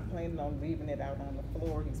he's not planning on leaving it out on the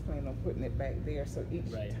floor, he's planning on putting it back there, so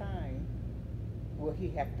each time, will he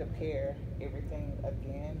have to pair everything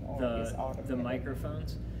again, or is automatic? The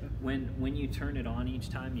microphones, when you turn it on each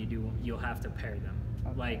time, you'll have to pair them.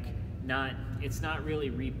 Okay. Like it's not really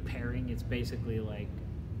repairing, it's basically like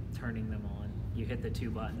turning them on. You hit the 2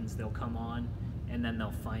 buttons, they'll come on, and then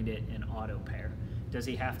they'll find it and auto pair. Does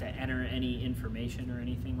he have to enter any information or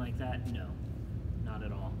anything like that? No, not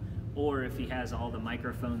at all. Or if he has all the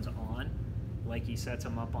microphones on, like he sets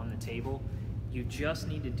them up on the table, you just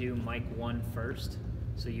need to do mic 1 first.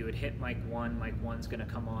 So you would hit mic 1, mic 1's gonna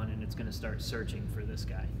come on and it's gonna start searching for this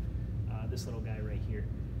guy, this little guy right here.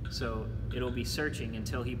 So it'll be searching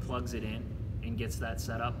until he plugs it in and gets that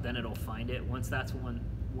set up, then it'll find it. Once that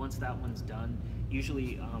one's done,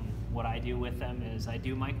 usually what I do with them is I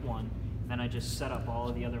do mic 1, then I just set up all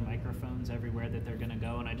of the other microphones everywhere that they're gonna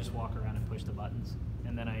go, and I just walk around and push the buttons,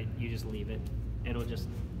 and then you just leave it. It'll just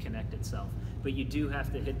connect itself. But you do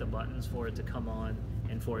have to hit the buttons for it to come on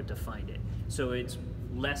and for it to find it. So it's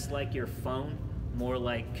less like your phone, more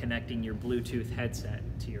like connecting your Bluetooth headset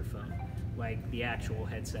to your phone, like the actual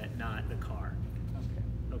headset, not the car.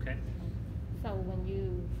 Okay? So when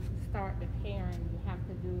you start the pairing, you have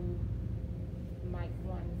to do mic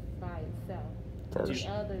 1 by itself. First.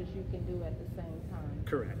 The others you can do at the same time.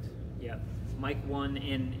 Correct. Yep. Mic 1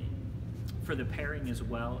 and for the pairing as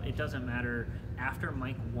well, it doesn't matter. After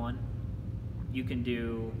mic 1, you can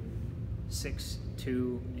do 6,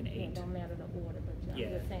 2, and 8. It don't matter the order, but I'm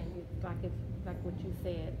Yeah. just saying, like what you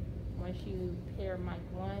said. Once you pair mic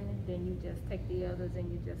 1, then you just take the others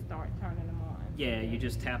and you just start turning them on. Yeah, you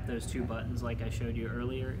just tap those 2 buttons like I showed you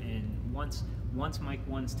earlier, and once mic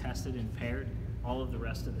 1's tested and paired, all of the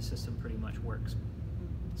rest of the system pretty much works.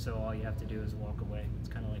 So all you have to do is walk away. It's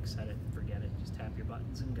kind of like set it and forget it. Just tap your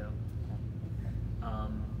buttons and go.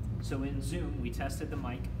 So in Zoom, we tested the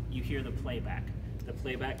mic. You hear the playback. The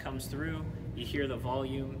playback comes through. You hear the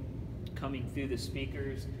volume coming through the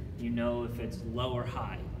speakers. You know if it's low or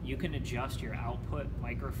high. You can adjust your output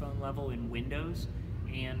microphone level in Windows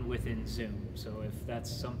and within Zoom. So if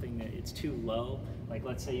that's something that it's too low, like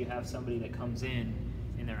let's say you have somebody that comes in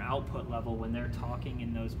their output level when they're talking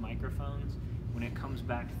in those microphones, when it comes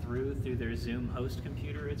back through their Zoom host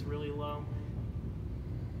computer, it's really low,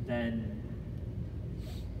 then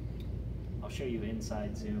I'll show you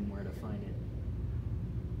inside Zoom where to find it.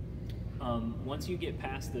 Once you get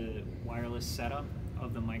past the wireless setup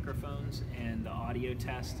of the microphones and the audio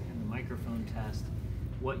test and the microphone test,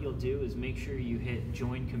 what you'll do is make sure you hit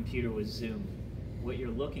join computer with Zoom. What you're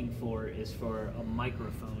looking for is for a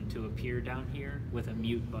microphone to appear down here with a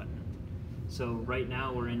mute button. So right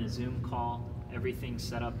now we're in a Zoom call, everything's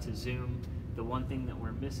set up to Zoom. The one thing that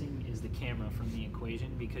we're missing is the camera from the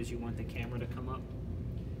equation because you want the camera to come up.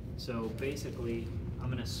 So basically,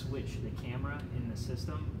 I'm gonna switch the camera in the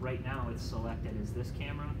system. Right now it's selected as this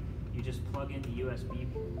camera. You just plug in the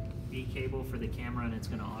USB-B cable for the camera and it's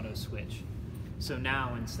gonna auto switch. So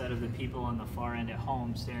now, instead of the people on the far end at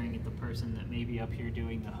home staring at the person that may be up here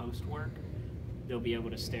doing the host work, they'll be able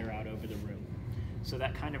to stare out over the room. So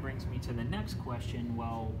that kind of brings me to the next question.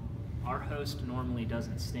 Well, our host normally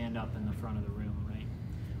doesn't stand up in the front of the room, right?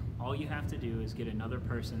 All you have to do is get another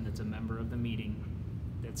person that's a member of the meeting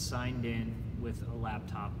that's signed in with a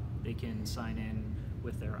laptop. They can sign in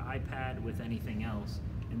with their iPad, with anything else,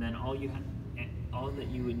 and then all that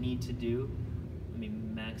you would need to do, let me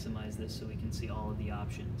maximize this so we can see all of the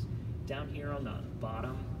options. Down here on the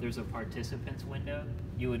bottom, there's a participants window.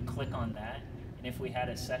 You would click on that, and if we had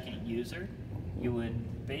a second user, you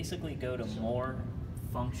would basically go to more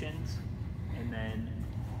functions, and then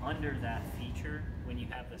under that feature, when you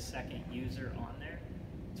have the second user on there,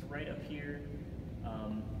 it's right up here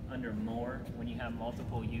under more. When you have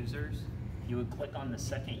multiple users, you would click on the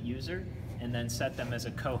second user and then set them as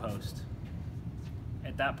a co-host.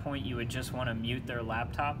 At that point, you would just want to mute their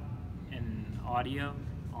laptop and audio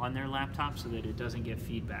on their laptop so that it doesn't get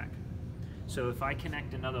feedback. So if I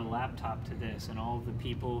connect another laptop to this and all of the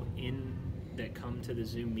people that come to the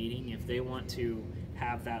Zoom meeting, if they want to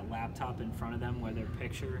have that laptop in front of them where their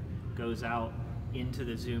picture goes out into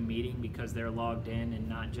the Zoom meeting because they're logged in and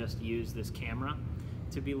not just use this camera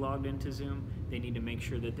to be logged into Zoom, they need to make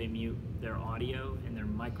sure that they mute their audio and their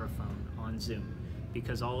microphone on Zoom,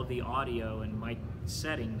 because all of the audio and mic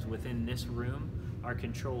settings within this room are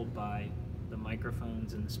controlled by the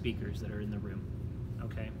microphones and the speakers that are in the room,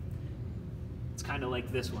 okay? It's kind of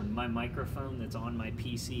like this one. My microphone that's on my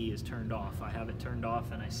PC is turned off. I have it turned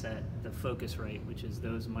off and I set the focus rate, which is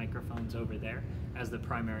those microphones over there, as the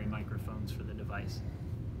primary microphones for the device.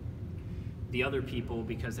 The other people,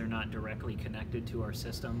 because they're not directly connected to our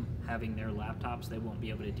system, having their laptops, they won't be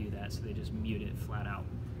able to do that, so they just mute it flat out.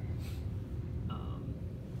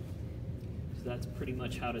 So that's pretty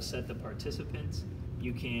much how to set the participants.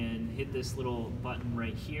 You can hit this little button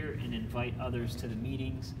right here and invite others to the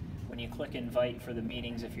meetings. When you click invite for the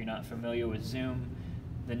meetings, if you're not familiar with Zoom,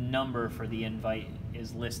 the number for the invite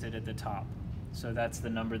is listed at the top. So that's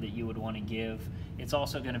the number that you would want to give. It's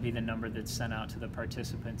also going to be the number that's sent out to the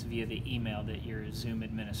participants via the email that your Zoom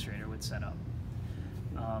administrator would set up.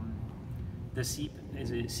 The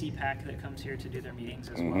is it CPAC that comes here to do their meetings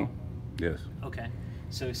as Mm-hmm. well? Yes. Okay,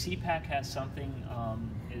 so CPAC has something,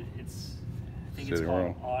 it's, I think it's City called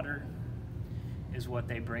Room. Otter, is what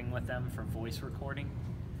they bring with them for voice recording.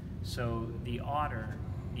 So the Otter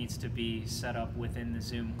needs to be set up within the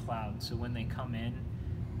Zoom cloud. So when they come in,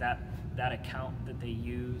 that account that they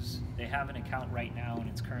use, they have an account right now and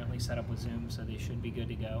it's currently set up with Zoom, so they should be good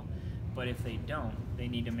to go. But if they don't, they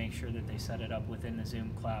need to make sure that they set it up within the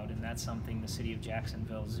Zoom cloud, and that's something the City of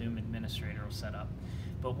Jacksonville Zoom administrator will set up.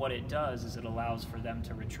 But what it does is it allows for them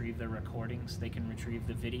to retrieve their recordings. They can retrieve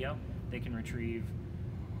the video, they can retrieve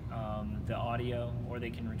the audio, or they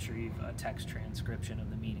can retrieve a text transcription of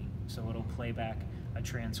the meeting. So it'll play back a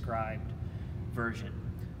transcribed version.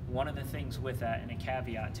 One of the things with that, and a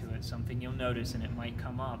caveat to it, something you'll notice, and it might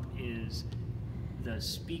come up, is the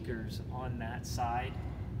speakers on that side,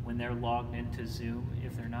 when they're logged into Zoom,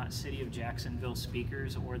 if they're not City of Jacksonville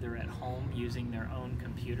speakers or they're at home using their own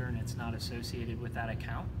computer and it's not associated with that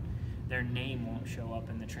account, their name won't show up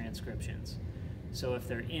in the transcriptions. So if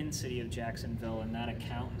they're in City of Jacksonville and that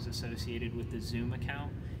account is associated with the Zoom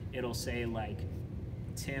account, it'll say like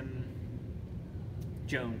Tim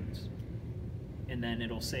Jones, and then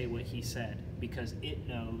it'll say what he said, because it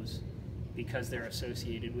knows, because they're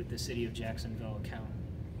associated with the City of Jacksonville account.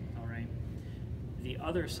 All right. The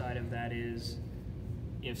other side of that is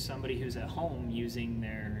if somebody who's at home using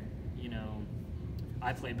their,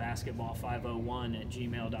 I play basketball 501 at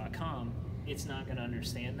gmail.com, it's not going to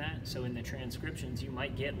understand that. So in the transcriptions, you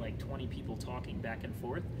might get like 20 people talking back and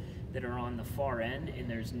forth that are on the far end, and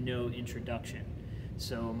there's no introduction.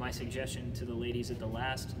 So my suggestion to the ladies at the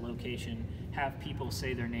last location, have people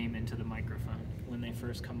say their name into the microphone when they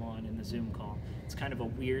first come on in the Zoom call. It's kind of a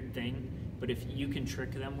weird thing, but if you can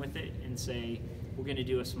trick them with it and say, we're going to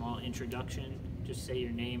do a small introduction, just say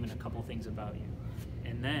your name and a couple things about you.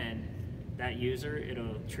 And then that user,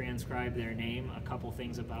 it'll transcribe their name, a couple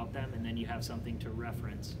things about them, and then you have something to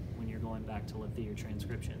reference when you're going back to look through your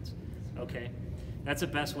transcriptions. Okay? That's the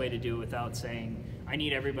best way to do it without saying, I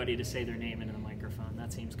need everybody to say their name into the microphone.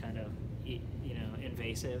 That seems kind of,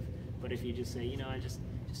 invasive. But if you just say, just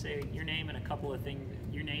say your name and a couple of things,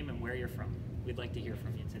 your name and where you're from. We'd like to hear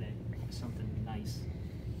from you today. Something nice.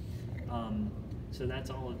 So that's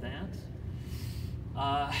all of that.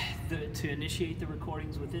 To initiate the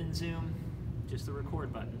recordings within Zoom, just the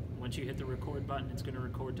record button. Once you hit the record button, it's going to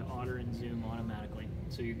record to Otter and Zoom automatically.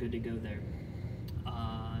 So you're good to go there.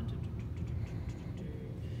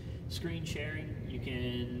 Screen sharing, you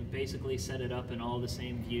can basically set it up in all the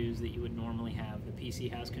same views that you would normally have. The PC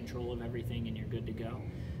has control of everything and you're good to go.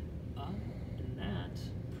 And that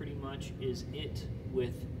pretty much is it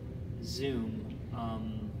with Zoom.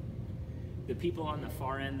 The people on the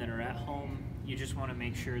far end that are at home, you just want to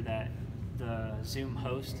make sure that the Zoom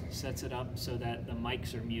host sets it up so that the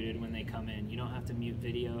mics are muted when they come in. You don't have to mute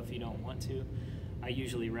video if you don't want to. I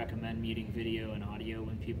usually recommend muting video and audio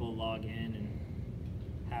when people log in, and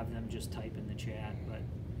have them just type in the chat, but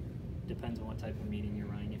depends on what type of meeting you're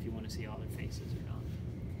running, if you want to see all their faces or not.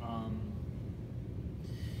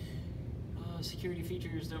 Security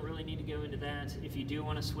features, don't really need to go into that. If you do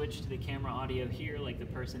want to switch to the camera audio here, like the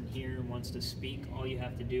person here wants to speak, all you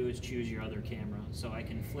have to do is choose your other camera. So I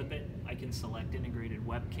can flip it, I can select integrated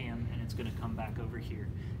webcam, and it's going to come back over here.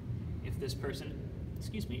 If this person,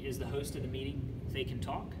 is the host of the meeting, they can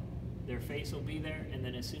talk, their face will be there, and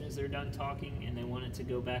then as soon as they're done talking and they want it to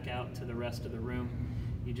go back out to the rest of the room,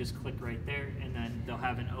 you just click right there, and then they'll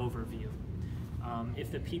have an overview.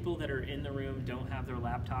 If the people that are in the room don't have their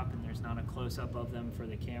laptop and there's not a close-up of them for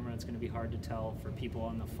the camera, it's going to be hard to tell for people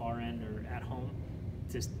on the far end or at home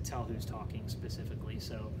to tell who's talking specifically.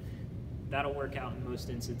 So that'll work out in most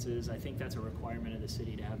instances. I think that's a requirement of the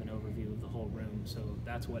city to have an overview of the whole room, so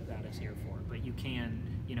that's what that is here for. But you can,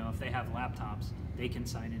 if they have laptops, they can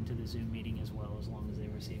sign into the Zoom meeting as well, as long as they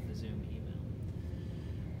receive the Zoom email.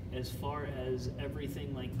 As far as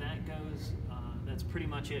everything like that goes, that's pretty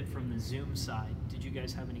much it from the Zoom side. Did you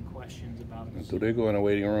guys have any questions about this? Do they go in a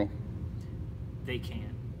waiting room? They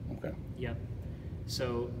can. Okay. Yep.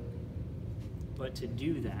 So, but to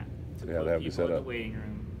do that, to They have put to people set in the up. waiting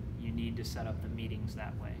room, you need to set up the meetings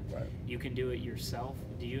that way. Right. You can do it yourself.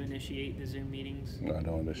 Do you initiate the Zoom meetings? No, I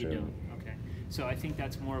don't You understand. don't? Okay. So I think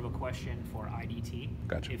that's more of a question for IDT.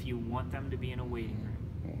 Gotcha. If you want them to be in a waiting room,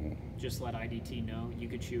 Mm-hmm. just let IDT know. You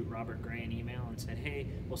could shoot Robert Gray an email and said, hey,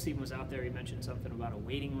 well, Stephen was out there, he mentioned something about a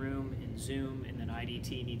waiting room in Zoom, and then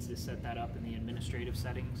IDT needs to set that up in the administrative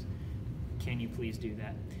settings. Can you please do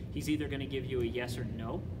that? He's either going to give you a yes or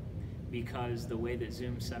no, because the way that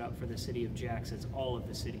Zoom's set up for the city of Jax, it's all of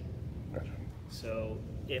the city. Gotcha. So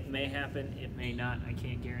It may happen, it may not. I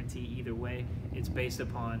can't guarantee either way. It's based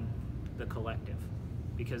upon the collective,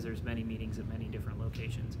 because there's many meetings at many different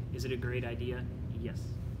locations. Is it a great idea? Yes.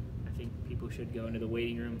 I think people should go into the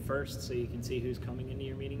waiting room first so you can see who's coming into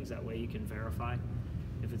your meetings. That way you can verify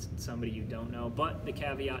if it's somebody you don't know. But the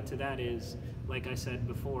caveat to that is, like I said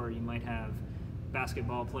before, you might have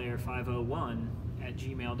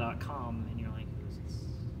basketballplayer501@gmail.com and you're like, who's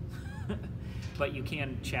this? But you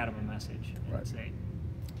can chat them a message and say,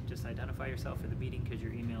 just identify yourself for the meeting because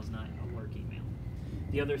your email's not a work email.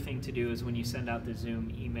 The other thing to do is when you send out the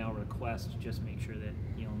Zoom email request, just make sure that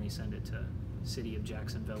you only send it to City of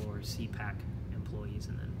Jacksonville or CPAC employees,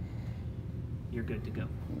 and then you're good to go.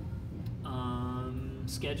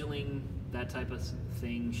 Scheduling, that type of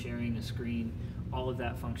thing, sharing a screen, all of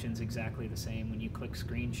that functions exactly the same. When you click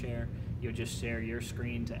screen share, you'll just share your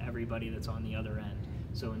screen to everybody that's on the other end.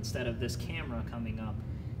 So instead of this camera coming up,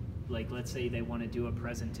 like let's say they want to do a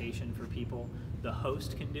presentation for people, the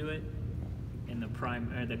host can do it, and the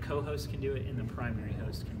co-host can do it, and the primary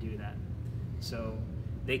host can do that. So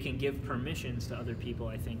they can give permissions to other people,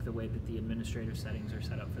 I think, the way that the administrative settings are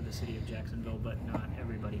set up for the City of Jacksonville, but not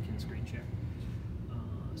everybody can screen share.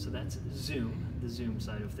 So that's Zoom, the Zoom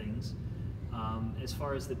side of things. As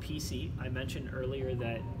far as the PC, I mentioned earlier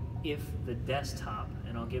that if the desktop,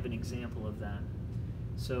 and I'll give an example of that.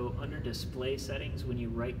 So under display settings, when you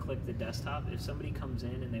right click the desktop, if somebody comes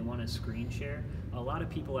in and they want to screen share, a lot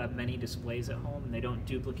of people have many displays at home and they don't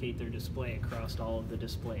duplicate their display across all of the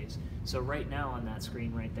displays. So right now on that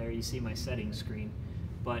screen right there, you see my settings screen.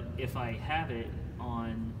 But if I have it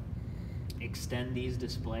on extend these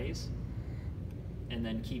displays and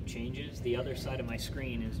then keep changes, the other side of my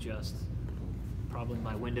screen is just probably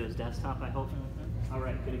my Windows desktop, I hope. All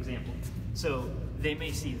right, good example. So they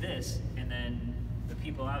may see this, and then the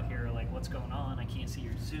people out here are like, what's going on? I can't see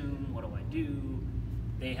your Zoom, what do I do?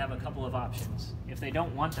 They have a couple of options. If they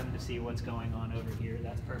don't want them to see what's going on over here,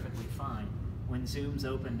 that's perfectly fine. When Zoom's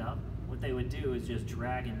opened up, what they would do is just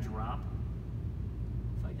drag and drop.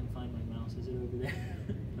 If I can find my mouse, is it over there?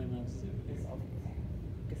 My mouse is over there.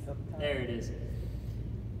 It's up top. There it is.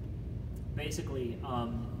 Basically,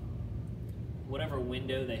 whatever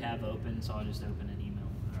window they have open, so I'll just open an email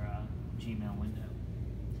or a Gmail window.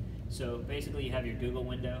 So basically you have your Google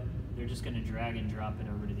window, they're just going to drag and drop it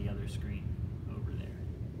over to the other screen over there.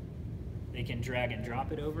 They can drag and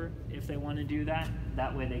drop it over if they want to do that.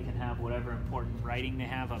 That way they can have whatever important writing they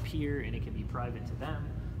have up here and it can be private to them.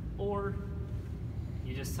 Or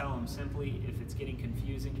you just tell them simply if it's getting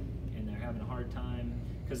confusing and they're having a hard time,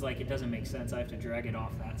 because like it doesn't make sense, I have to drag it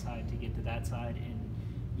off that side to get to that side. And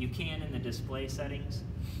you can in the display settings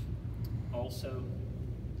also.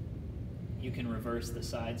 You can reverse the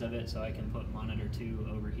sides of it, so I can put monitor 2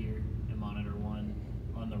 over here and monitor 1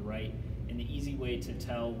 on the right. And the easy way to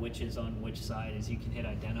tell which is on which side is you can hit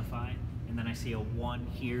identify, and then I see a 1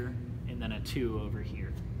 here, and then a 2 over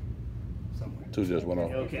here somewhere. 2 just went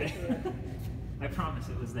off. Okay. I promise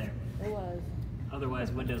it was there. It was.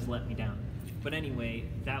 Otherwise, Windows let me down. But anyway,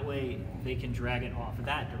 that way they can drag it off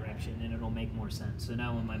that direction, and it'll make more sense. So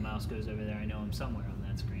now when my mouse goes over there, I know I'm somewhere on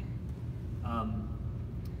that screen.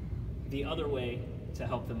 The other way to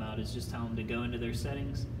help them out is just tell them to go into their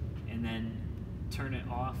settings and then turn it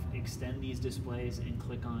off, extend these displays, and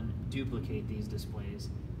click on duplicate these displays,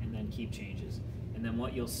 and then keep changes. And then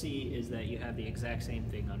what you'll see is that you have the exact same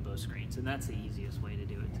thing on both screens, and that's the easiest way to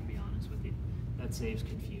do it, to be honest with you. That saves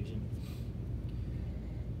confusion.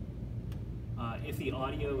 If the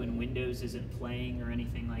audio in Windows isn't playing or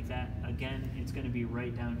anything like that, again, it's going to be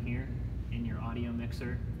right down here in your audio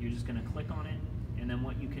mixer. You're just going to click on it, and then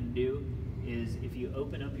what you can do is if you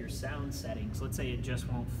open up your sound settings, let's say it just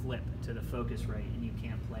won't flip to the Focusrite and you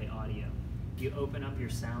can't play audio. You open up your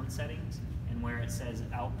sound settings, and where it says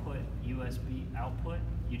output, USB output,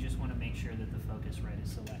 you just want to make sure that the Focusrite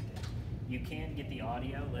is selected. You can get the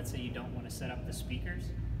audio. Let's say you don't want to set up the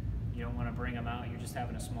speakers. You don't want to bring them out. You're just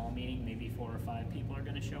having a small meeting. Maybe 4 or 5 people are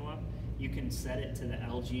going to show up. You can set it to the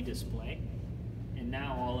LG display. And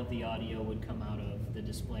now all of the audio would come out of the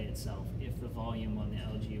display itself if the volume on the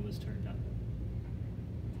LG was turned up.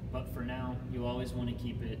 But for now, you always want to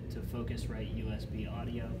keep it to Focusrite USB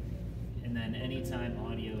audio. And then anytime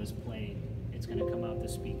audio is played, it's going to come out the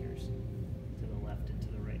speakers to the left and to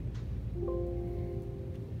the right.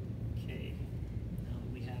 Okay, now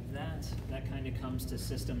that we have that, that kind of comes to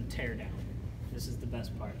system teardown. This is the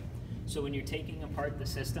best part. So when you're taking apart the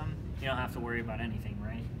system, you don't have to worry about anything,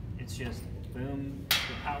 right? It's just, boom,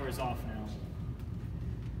 the power's off now.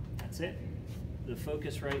 That's it. The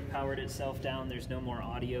Focusrite powered itself down. There's no more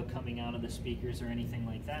audio coming out of the speakers or anything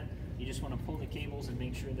like that. You just want to pull the cables and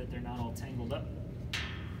make sure that they're not all tangled up.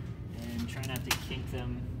 and try not to kink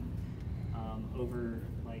them over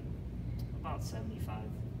like about 75,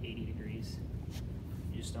 80 degrees.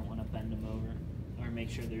 You just don't want to bend them over, or make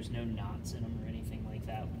sure there's no knots in them or anything like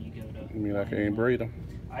that when you go to. You mean I can't braid them?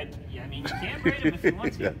 Yeah, I mean you can braid them if you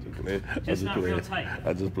want to. Just not real tight.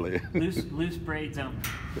 I just play it. Loose braids only.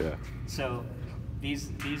 Yeah. So these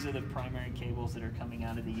are the primary cables that are coming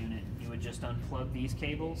out of the unit. You would just unplug these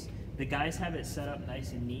cables. The guys have it set up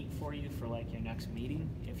nice and neat for you for like your next meeting.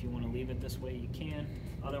 If you want to leave it this way, you can.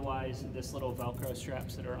 Otherwise, this little Velcro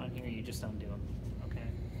straps that are on here, you just undo them. Okay?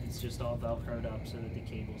 It's just all Velcroed up so that the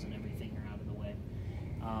cables and everything are out of the way.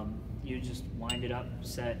 You just wind it up,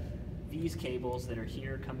 set these cables that are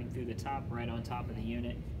here coming through the top, right on top of the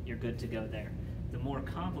unit. You're good to go there. The more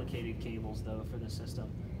complicated cables, though, for the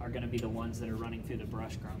system are going to be the ones that are running through the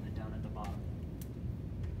brush grommet down at the bottom.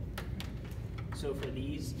 So for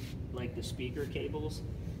these, like the speaker cables,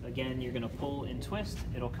 again, you're going to pull and twist.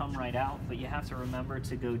 It'll come right out, but you have to remember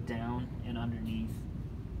to go down and underneath.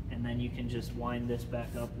 And then you can just wind this back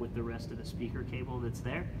up with the rest of the speaker cable that's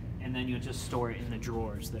there, and then you'll just store it in the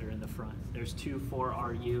drawers that are in the front. There's 2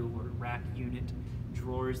 4RU or rack unit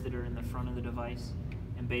drawers that are in the front of the device,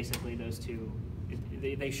 and basically those two,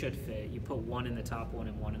 they should fit. You put one in the top one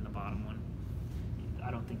and one in the bottom one.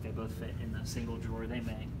 I don't think they both fit in the single drawer. They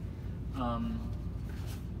may.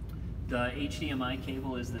 The HDMI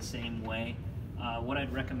cable is the same way. What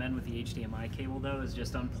I'd recommend with the HDMI cable though is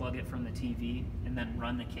just unplug it from the TV and then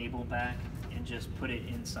run the cable back and just put it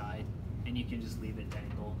inside, and you can just leave it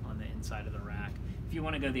dangle on the inside of the rack. If you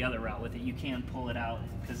want to go the other route with it, you can pull it out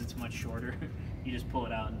because it's much shorter. You just pull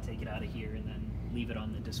it out and take it out of here and then leave it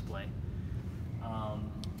on the display.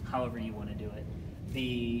 However you want to do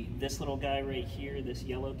it. This little guy right here, this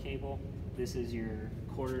yellow cable, this is your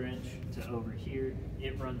 1/4 inch to over here.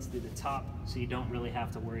 It runs through the top, so you don't really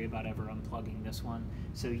have to worry about ever unplugging this one.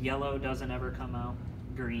 So yellow doesn't ever come out,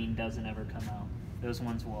 green doesn't ever come out. Those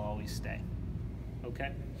ones will always stay.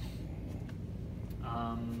 Okay?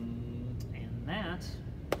 And that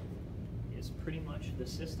is pretty much the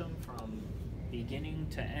system from beginning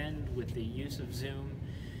to end with the use of Zoom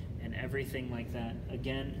and everything like that.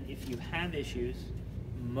 Again, if you have issues,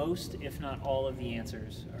 most, if not all of the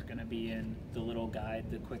answers are going to be in the little guide,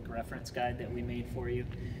 the quick reference guide that we made for you.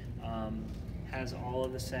 Has all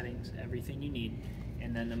of the settings, everything you need.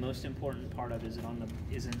 And then the most important part of it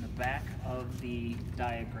is in the back of the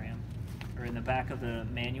diagram, or in the back of the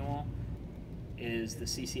manual, is the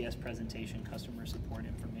CCS Presentation customer support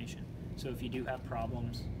information. So if you do have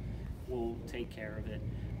problems, we'll take care of it.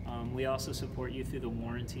 We also support you through the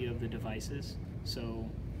warranty of the devices. So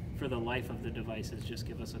for the life of the devices, just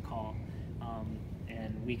give us a call,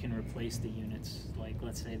 and we can replace the units. Like,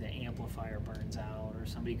 let's say the amplifier burns out, or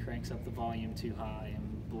somebody cranks up the volume too high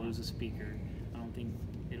and blows a speaker. I don't think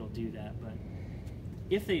it'll do that, but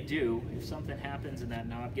if they do, if something happens and that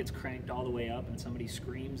knob gets cranked all the way up and somebody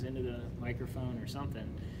screams into the microphone or something,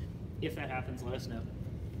 if that happens, let us know.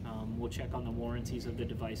 We'll check on the warranties of the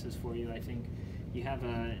devices for you. I think you have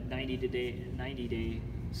a 90-day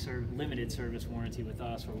limited service warranty with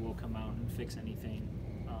us, where we'll come out and fix anything.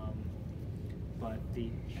 But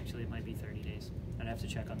actually it might be 30 days. I'd have to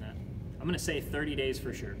check on that. I'm going to say 30 days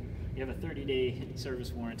for sure. You have a 30-day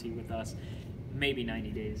service warranty with us, maybe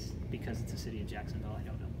 90 days because it's the city of Jacksonville. I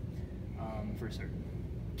don't know for certain.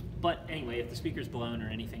 But anyway, if the speaker's blown or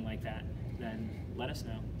anything like that, then let us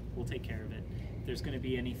know. We'll take care of it. If there's going to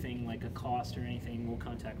be anything like a cost or anything, we'll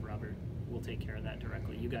contact Robert. We'll take care of that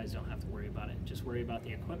directly. You guys don't have to worry about it. Just worry about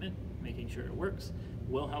the equipment, making sure it works.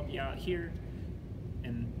 We'll help you out here,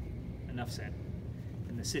 and enough said.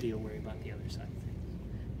 And the city will worry about the other side of things.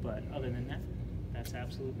 But other than that, that's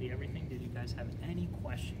absolutely everything. Did you guys have any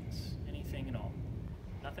questions? Anything at all?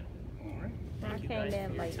 Nothing? All right. I Thank you came guys in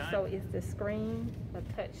for your late. time. So is the screen a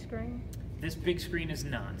touch screen? This big screen is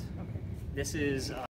not. Okay. This is